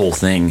bones. That whole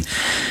thing.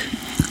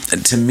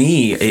 To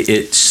me,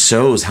 it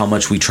shows how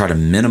much we try to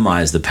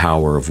minimize the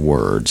power of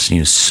words.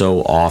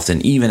 So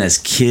often, even as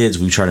kids,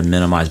 we try to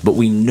minimize, but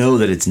we know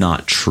that it's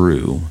not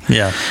true.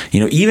 Yeah.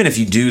 Even if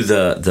you do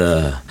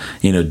the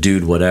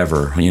dude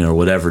whatever,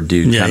 whatever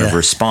dude kind of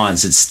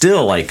response, it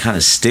still like kind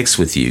of sticks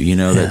with you.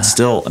 That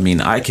still. I mean,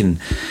 I can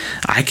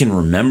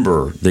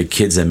remember the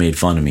kids that made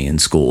fun of me in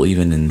school,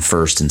 even in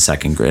first and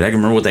second grade. I can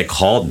remember what they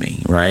called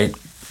me, right?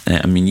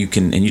 I mean, you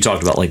can, and you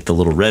talked about like the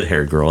little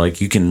red-haired girl.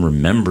 Like you can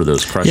remember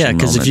those crushing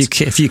moments. Yeah,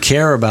 because if you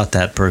care about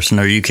that person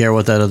or you care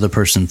what that other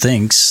person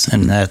thinks,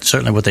 and that's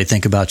certainly what they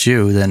think about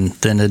you, then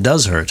it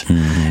does hurt.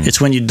 Mm-hmm. It's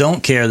when you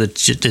don't care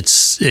that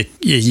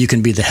you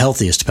can be the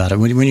healthiest about it.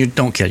 When you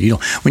don't care,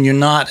 when you're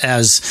not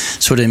as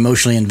sort of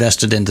emotionally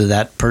invested into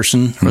that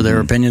person or their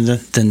opinion,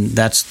 then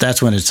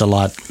that's when it's a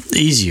lot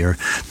easier.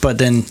 But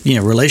then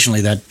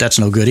relationally, that's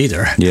no good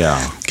either.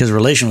 Yeah, because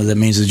relationally, that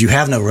means that you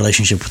have no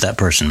relationship with that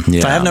person. Yeah.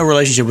 If I have no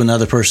relationship with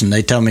another person,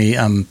 they tell me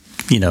I'm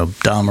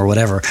dumb or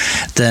whatever,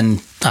 then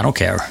I don't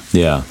care.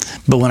 Yeah.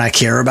 But when I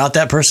care about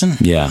that person,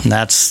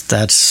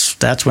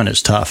 that's when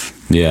it's tough.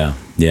 Yeah.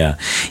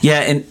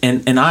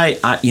 And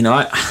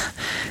I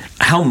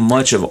how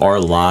much of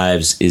our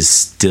lives is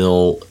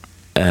still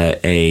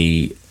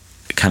a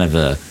kind of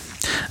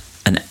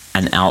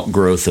an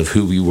outgrowth of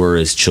who we were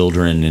as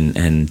children,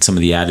 and some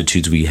of the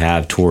attitudes we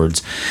have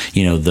towards,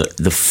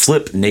 the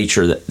flip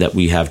nature that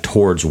we have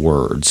towards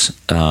words,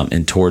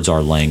 and towards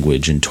our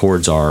language, and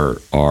towards our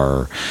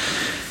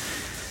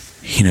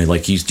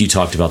like you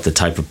talked about the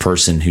type of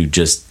person who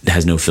just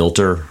has no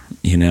filter,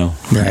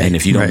 Right, and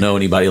if you don't know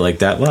anybody like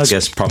that, well, I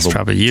guess it's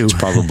probably you. It's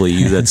probably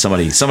you. That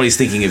somebody's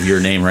thinking of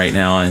your name right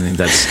now. I think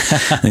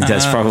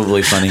that's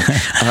probably funny.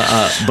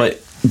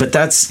 But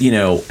that's,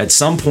 at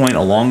some point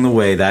along the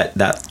way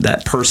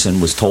that person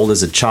was told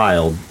as a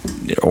child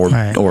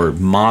or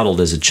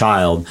modeled as a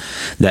child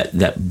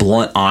that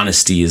blunt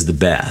honesty is the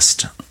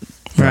best.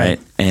 Right.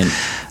 And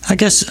I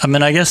guess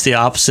the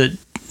opposite,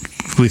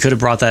 we could have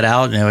brought that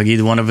out.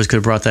 Either one of us could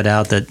have brought that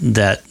out,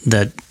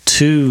 that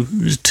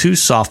too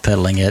soft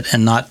pedaling it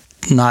and not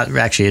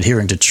actually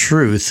adhering to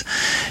truth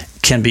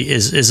can be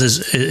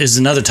is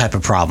another type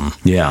of problem.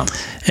 Yeah,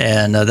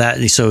 and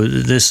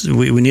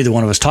we neither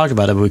one of us talked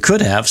about it, but we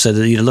could have said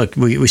that look,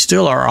 we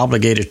still are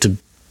obligated to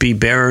be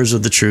bearers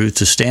of the truth,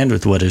 to stand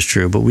with what is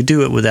true, but we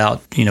do it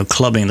without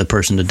clubbing the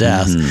person to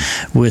death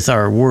with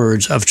our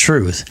words of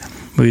truth.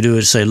 We do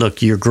it to say,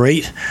 look, you're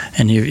great,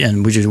 and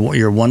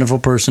you're a wonderful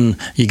person.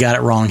 You got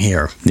it wrong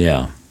here.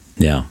 Yeah.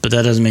 Yeah, but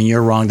that doesn't mean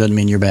you're wrong. Doesn't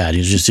mean you're bad.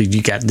 It's just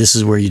this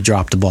is where you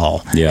dropped the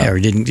ball. Yeah, or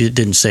you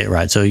didn't say it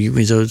right. So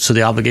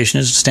the obligation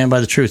is to stand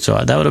by the truth.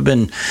 So that would have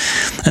been,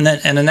 and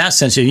in that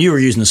sense, you were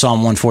using the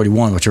Psalm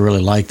 141, which I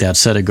really like. That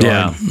set a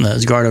guard,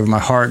 guard over my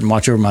heart and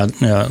watch over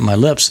my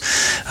lips.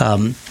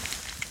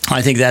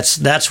 I think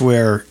that's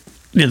where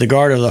the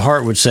guard of the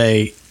heart would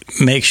say,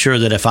 make sure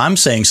that if I'm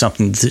saying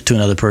something to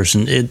another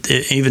person,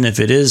 even if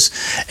it is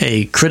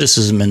a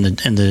criticism in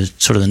the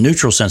sort of the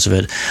neutral sense of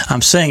it,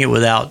 I'm saying it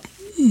without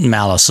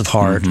malice of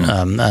heart,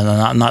 and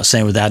I'm not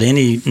saying without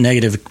any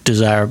negative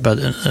desire about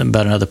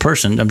another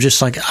person. I'm just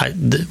like,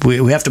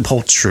 we have to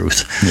hold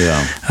truth.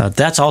 Yeah,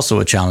 that's also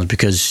a challenge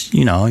because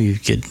you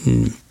get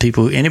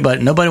people,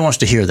 nobody wants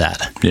to hear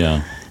that.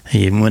 Yeah,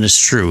 even when it's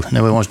true,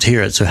 nobody wants to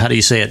hear it. So how do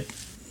you say it?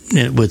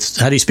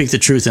 How do you speak the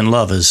truth in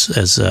love,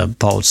 as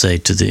Paul would say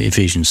to the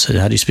Ephesians?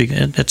 How do you speak?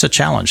 It's a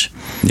challenge.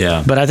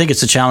 Yeah, but I think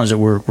it's a challenge that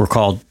we're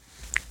called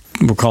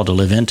to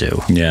live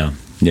into. Yeah.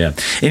 Yeah.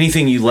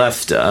 Anything you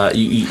left,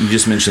 you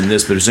just mentioned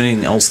this, but is there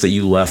anything else that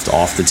you left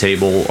off the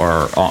table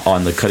or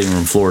on the cutting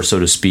room floor, so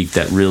to speak,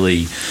 that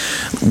really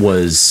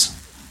was,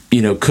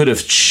 could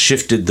have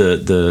shifted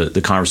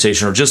the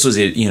conversation, or just was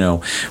it,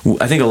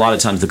 I think a lot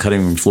of times the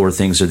cutting room floor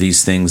things are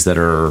these things that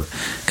are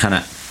kind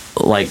of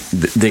like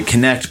they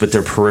connect, but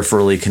they're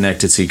peripherally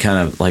connected. So you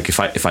kind of like, if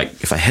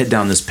I head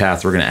down this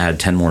path, we're going to add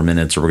 10 more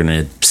minutes, or we're going to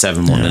add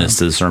 7 more minutes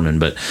to the sermon.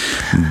 But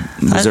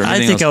I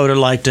think I would have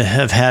liked to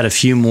have had a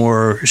few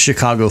more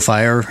Chicago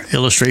Fire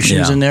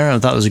illustrations in there. I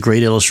thought it was a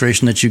great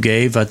illustration that you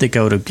gave. I think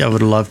I would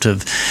have loved to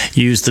have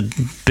used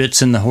the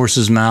bits in the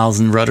horses' mouths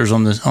and rudders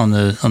on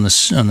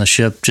the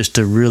ship, just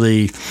to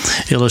really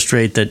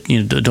illustrate that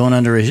don't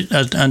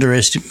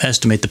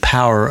underestimate the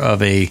power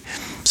of a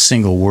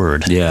single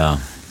word. Yeah.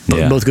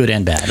 Both good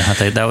and bad. I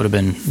think that would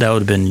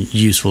have been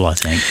useful, I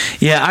think.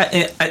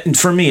 Yeah,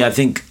 for me, I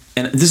think,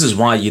 and this is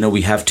why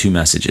we have 2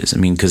 messages. I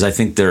mean, because I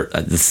think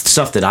the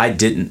stuff that I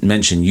didn't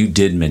mention, you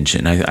did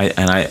mention. I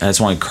just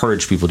want to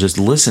encourage people, just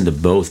listen to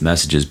both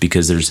messages,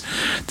 because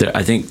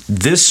I think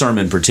this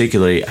sermon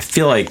particularly, I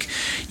feel like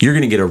you're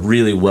going to get a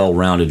really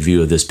well-rounded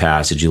view of this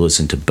passage. You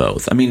listen to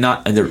both. I mean,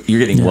 you're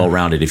getting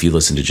well-rounded if you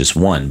listen to just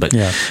one, but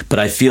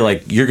I feel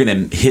like you're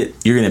going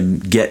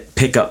to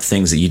pick up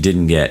things that you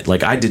didn't get.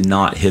 Like, I did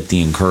not hit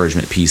the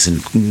encouragement piece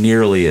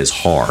nearly as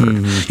hard.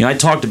 I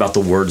talked about the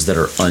words that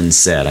are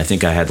unsaid. I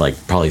think I had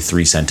like probably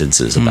 3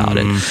 sentences about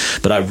it,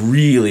 but I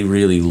really,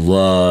 really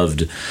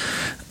loved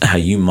how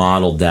you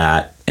modeled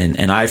that,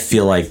 and I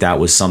feel like that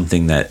was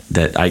something that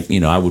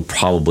I would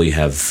probably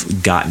have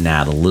gotten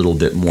at a little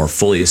bit more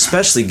fully,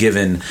 especially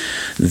given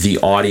the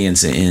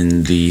audience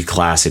in the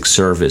classic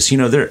service.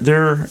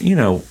 They're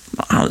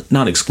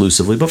not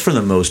exclusively, but for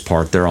the most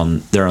part, they're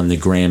on the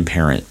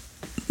grandparent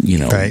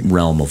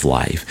realm of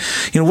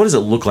life. What does it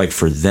look like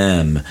for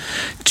them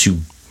to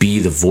be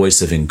the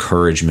voice of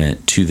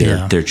encouragement to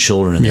their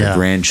children and their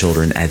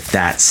grandchildren at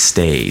that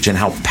stage? And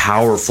how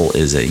powerful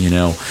is it,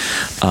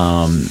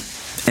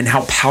 and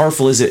how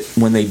powerful is it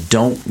when they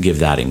don't give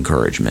that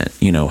encouragement?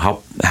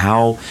 How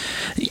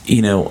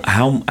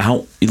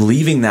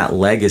leaving that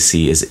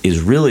legacy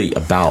is really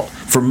about,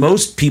 for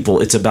most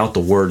people, it's about the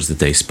words that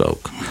they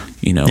spoke.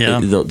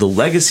 The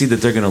legacy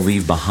that they're going to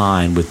leave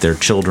behind with their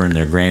children,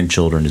 their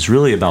grandchildren, is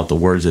really about the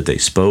words that they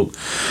spoke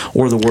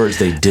or the words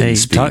they didn't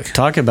speak.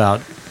 Talk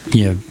about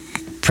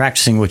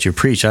practicing what you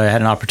preach. I had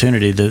an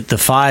opportunity. The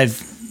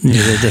 5, the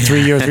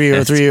 3-year-old,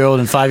 3-year-old,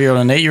 and 5-year-old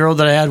and 8-year-old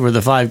that I had were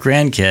the 5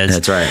 grandkids.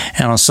 That's right.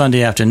 And on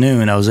Sunday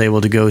afternoon, I was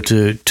able to go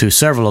to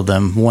several of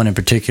them. One in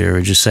particular,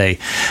 and just say,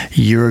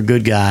 "You're a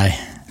good guy.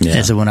 Yeah.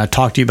 And so when I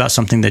talk to you about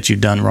something that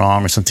you've done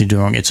wrong or something you're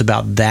doing wrong, it's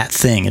about that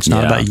thing. It's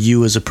not about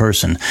you as a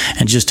person.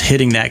 And just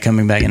hitting that,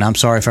 coming back, and I'm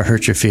sorry if I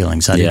hurt your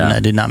feelings. I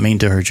did not mean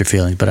to hurt your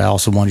feelings, but I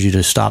also wanted you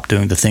to stop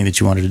doing the thing that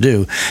you wanted to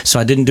do. So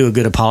I didn't do a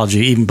good apology,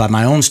 even by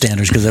my own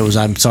standards, because it was,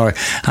 I'm sorry,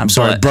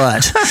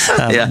 but.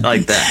 Yeah, I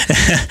like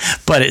that.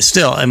 But it's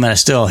still,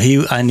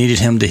 I needed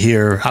him to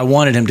hear, I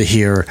wanted him to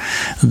hear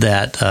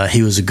that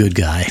he was a good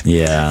guy.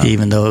 Yeah.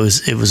 Even though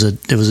it was a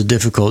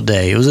difficult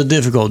day. It was a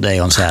difficult day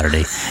on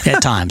Saturday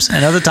at times.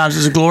 And other times it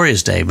was a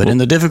glorious day. But in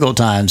the difficult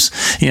times,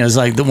 it's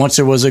like once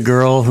there was a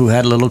girl who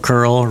had a little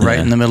curl right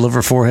in the middle of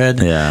her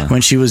forehead. Yeah.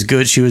 When she was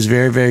good, she was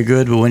very, very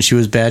good. But when she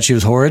was bad, she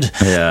was horrid.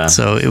 Yeah.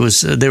 So it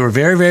was, they were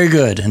very, very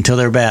good until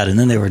they were bad. And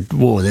then they were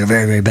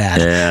very, very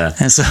bad. Yeah.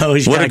 And so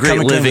what a great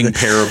living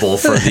parable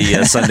for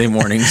the Sunday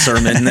morning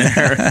sermon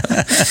there.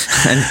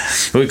 And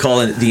we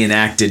call it the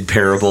enacted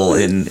parable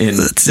in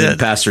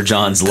Pastor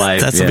John's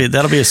life.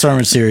 That'll be a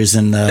sermon series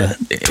in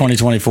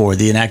 2024,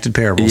 the enacted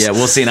parables. Yeah,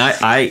 well, see, and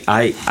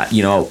I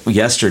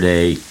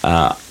yesterday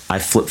I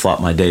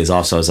flip-flopped my days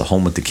off, so I was at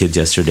home with the kids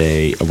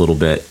yesterday a little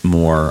bit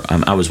more. I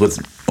got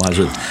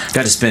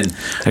to spend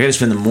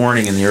the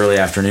morning and the early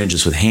afternoon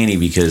just with Hanny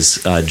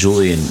because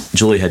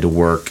Julie had to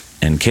work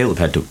and Caleb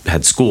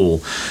had school,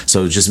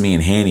 so it was just me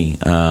and Hanny.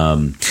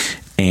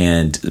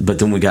 But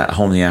then we got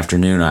home in the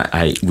afternoon.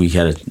 We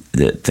had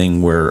the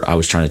thing where I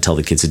was trying to tell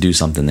the kids to do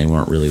something, they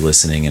weren't really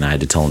listening, and I had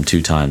to tell them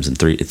 2 times, and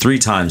three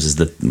times is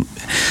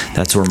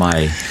that's where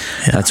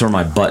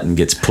my button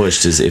gets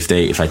pushed. Is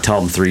if I tell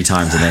them 3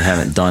 times and they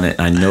haven't done it,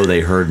 and I know they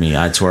heard me.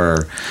 That's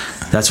where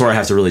I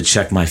have to really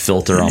check my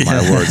filter on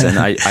my words. And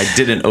I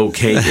did an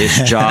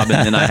okay-ish job,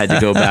 and then I had to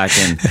go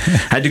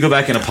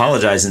back and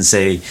apologize and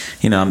say,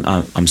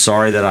 I'm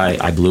sorry that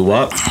I blew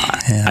up.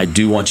 I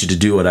do want you to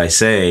do what I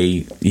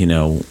say,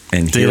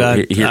 and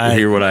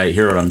hear what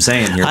I'm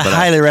saying here. I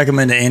highly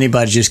recommend that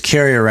anybody just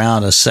carry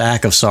around a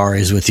sack of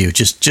sorries with you.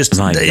 Just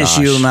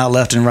issue them out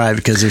left and right,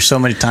 because there's so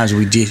many times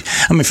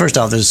first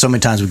off, there's so many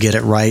times we get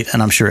it right,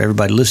 and I'm sure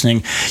everybody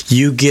listening,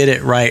 you get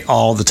it right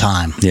all the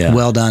time. Yeah.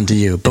 Well done to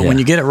you. But when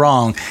you get it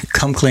wrong,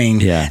 come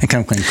clean and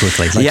come clean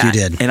quickly, like you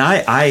did. And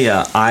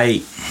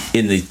I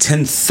in the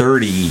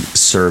 10:30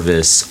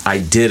 service, I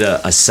did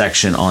a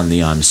section on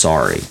the I'm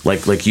sorry,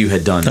 like you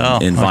had done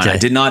in Vine. Okay. I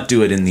did not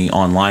do it in the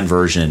online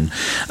version.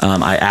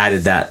 I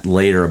added that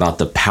later about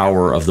the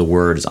power of the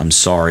words I'm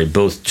sorry,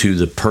 both to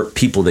the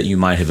people that you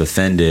might have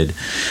offended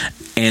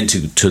and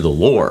to the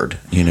Lord,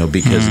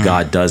 because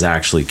God does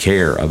actually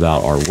care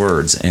about our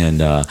words.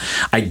 And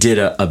I did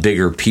a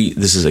bigger piece.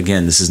 This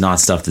is not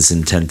stuff that's in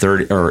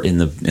 1030 or in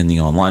the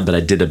online, but I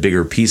did a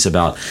bigger piece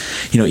about,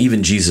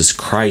 even Jesus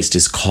Christ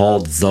is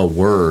called the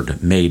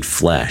Word made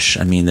flesh.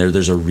 I mean,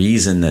 there's a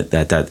reason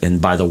that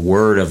and by the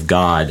word of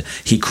God,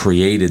 He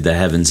created the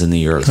heavens and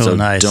the earth. Oh, so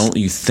nice. Don't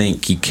you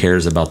think He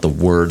cares about the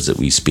words that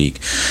we speak?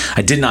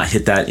 I did not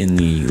hit that in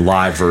the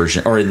live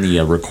version or in the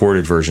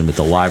recorded version, but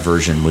the live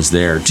version was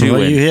there too.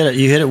 Well, you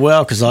hit it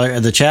well, because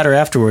the chatter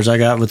afterwards I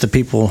got with the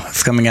people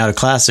coming out of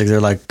Classic,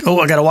 they're like, "Oh,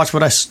 I got to watch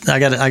what I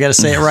got to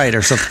say it right,"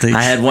 or something.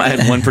 I had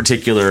one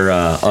particular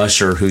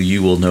usher who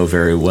you will know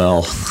very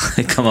well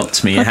come up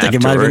to me. I think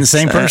it might have been the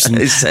same person.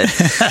 He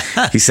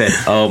said,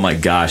 "Oh my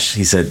gosh,"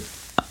 he said,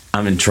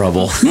 "I'm in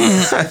trouble."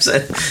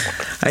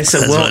 I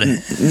said, "Well,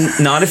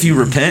 not if you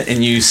repent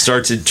and you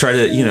start to try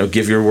to,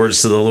 give your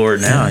words to the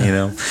Lord now,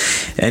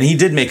 And he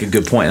did make a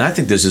good point, and I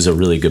think this is a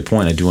really good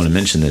point. I do want to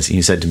mention this.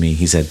 He said to me,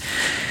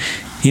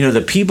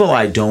 the people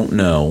I don't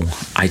know,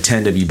 I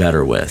tend to be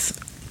better with.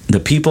 The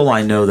people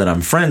I know that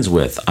I'm friends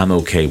with, I'm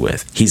okay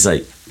with. He's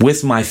like,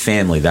 with my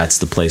family, that's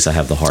the place I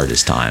have the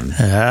hardest time.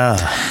 Yeah.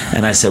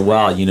 And I said,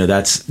 well,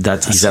 that's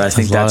he said, I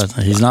think that's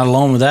he's not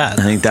alone with that.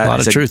 I think that a lot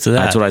of truth to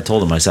that. That's what I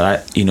told him. I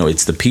said,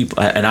 it's the people,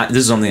 and this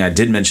is something I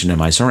did mention in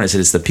my sermon. I said,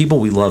 it's the people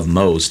we love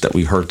most that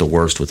we hurt the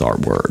worst with our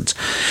words.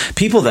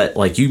 People that,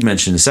 like you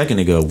mentioned a second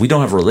ago, we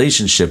don't have a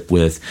relationship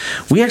with,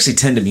 we actually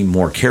tend to be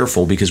more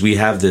careful because we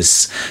have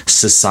this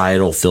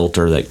societal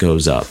filter that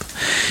goes up.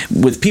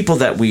 With people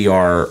that we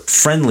are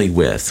friendly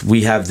with,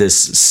 we have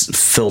this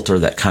filter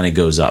that kind of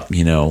goes up,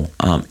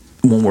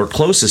 when we're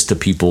closest to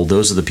people,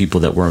 those are the people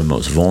that we're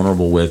most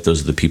vulnerable with.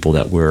 Those are the people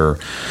that we're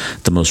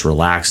the most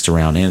relaxed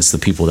around, and it's the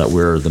people that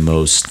we're the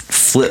most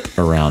flip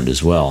around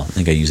as well. I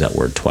think I use that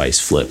word twice,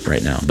 flip,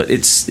 right now, but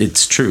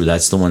it's true.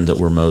 That's the one that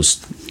we're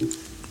most,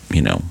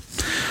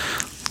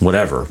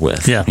 whatever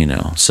with. Yeah.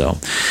 So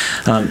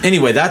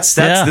anyway, that's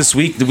this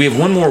week. We have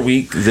one more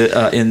week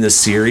in this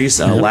series.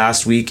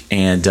 Last week,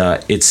 and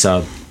it's.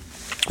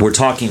 We're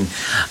talking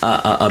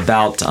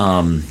about.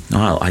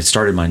 I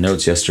started my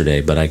notes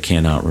yesterday, but I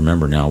cannot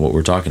remember now what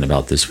we're talking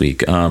about this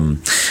week.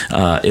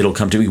 It'll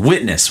come to me.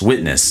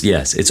 Witness.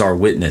 Yes, it's our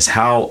witness.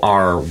 How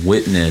our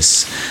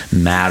witness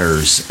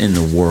matters in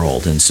the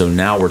world, and so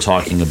now we're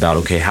talking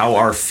about how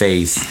our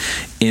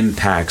faith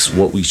impacts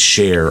what we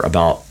share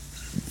about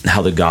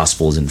how the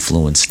gospel has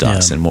influenced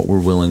us and what we're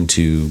willing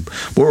to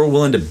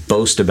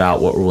boast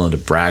about, what we're willing to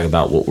brag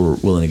about, what we're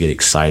willing to get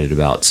excited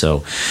about.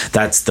 So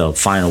that's the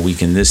final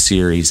week in this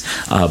series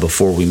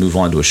before we move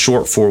on to a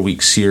short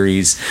 4-week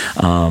series,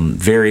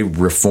 very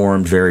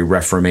reformed, very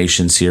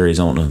Reformation series.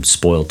 I don't want to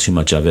spoil too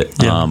much of it,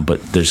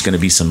 but there's going to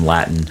be some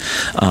Latin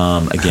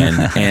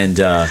again,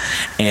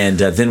 and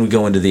then we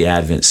go into the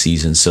Advent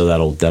season, so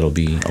that'll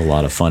be a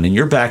lot of fun. And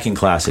you're back in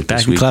Classic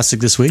this week. Classic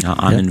this week.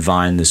 I'm in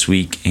Vine this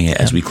week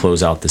as we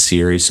close out the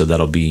series, so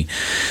that'll be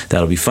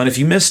fun. If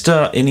you missed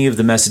any of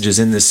the messages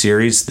in this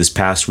series this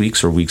past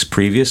weeks or weeks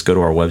previous, go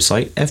to our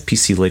website,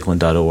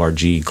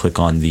 fpclakeland.org, click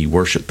on the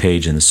worship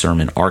page in the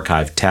sermon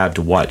archive tab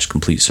to watch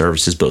complete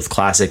services, both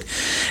Classic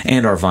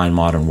and our Vine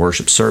Modern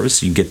Worship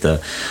service. You can get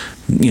the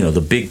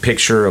big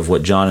picture of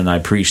what John and I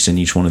preached in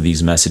each one of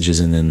these messages.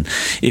 And then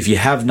if you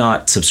have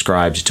not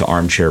subscribed to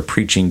Armchair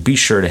Preaching, be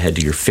sure to head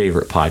to your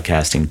favorite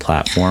podcasting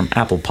platform,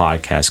 Apple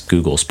Podcasts,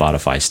 Google,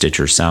 Spotify,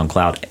 Stitcher,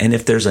 SoundCloud. And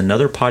if there's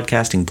another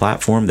podcasting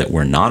platform that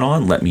we're not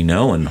on, let me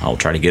know and I'll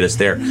try to get us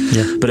there.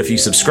 Yeah. But if you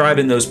subscribe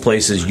in those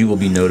places, you will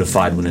be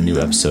notified when a new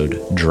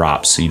episode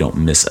drops, so you don't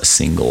miss a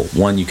single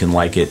one. You can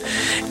like it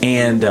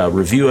and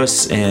review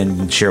us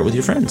and share it with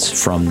your friends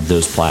from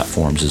those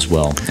platforms as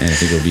well. And I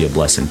think it'll be a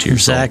blessing to your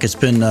soul. Zach, it's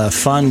been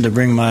fun to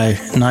bring my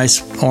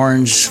nice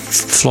orange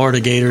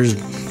Florida Gators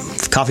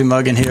coffee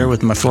mug in here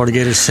with my Florida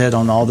Gators head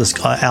on all this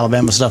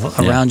Alabama stuff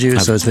around you.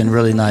 So it's been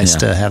really nice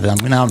to have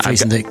it. Now I'm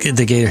facing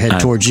the Gator head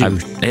towards you.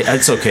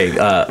 It's okay.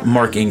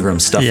 Mark Ingram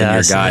stuff in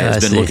your guy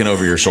has been looking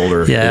over your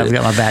shoulder. Yeah, I've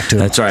got my back to it.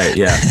 That's right.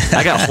 Yeah,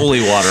 I got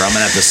holy water. I'm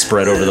gonna have to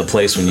spread over the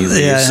place when you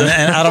leave. Yeah,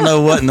 and I don't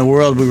know what in the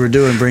world we were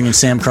doing bringing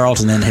Sam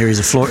Carlton in here. He's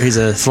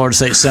a Florida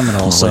State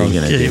Seminole. What are you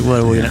gonna do?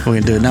 What are we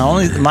gonna do?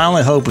 Now, my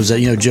only hope is that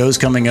Joe's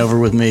coming over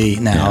with me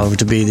now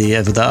to be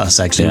with us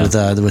actually with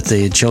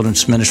the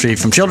children's ministry,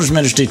 from children's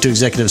ministry to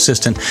executive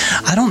assistant.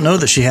 I don't know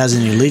that she has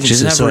any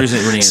allegiances,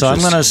 so I'm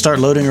going to start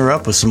loading her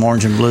up with some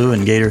orange and blue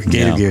and Gator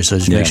gear, so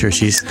just make sure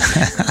she's...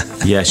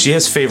 Yeah, she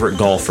has favorite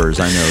golfers,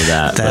 I know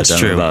that. That's true.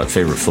 I don't know about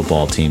favorite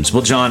football teams.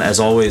 Well, John, as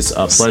always,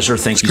 a pleasure.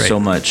 Thank you so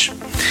much,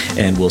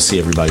 and we'll see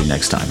everybody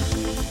next time.